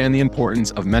understand the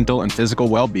importance of mental and physical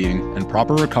well-being and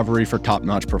proper recovery for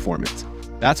top-notch performance.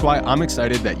 That's why I'm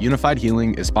excited that Unified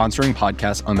Healing is sponsoring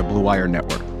podcasts on the Blue Wire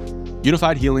Network.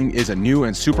 Unified Healing is a new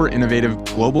and super innovative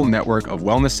global network of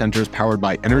wellness centers powered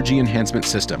by Energy Enhancement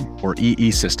System, or EE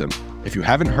System. If you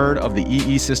haven't heard of the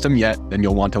EE System yet, then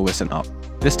you'll want to listen up.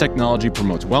 This technology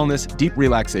promotes wellness, deep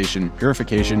relaxation,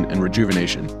 purification, and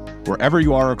rejuvenation. Wherever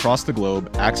you are across the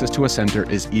globe, access to a center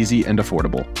is easy and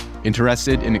affordable.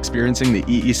 Interested in experiencing the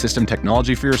EE System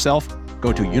technology for yourself?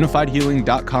 Go to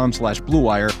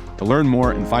unifiedhealing.com/bluewire to learn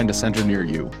more and find a center near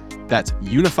you. That's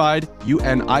unified,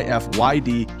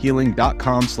 UNIFYD,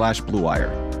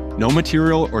 healing.com/bluewire. No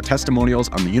material or testimonials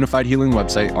on the Unified Healing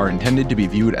website are intended to be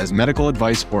viewed as medical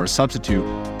advice or a substitute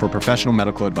for professional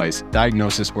medical advice,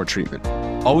 diagnosis, or treatment.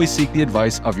 Always seek the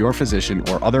advice of your physician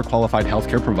or other qualified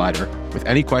healthcare provider with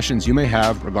any questions you may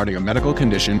have regarding a medical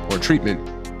condition or treatment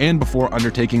and before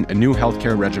undertaking a new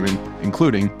healthcare regimen,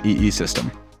 including EE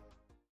System.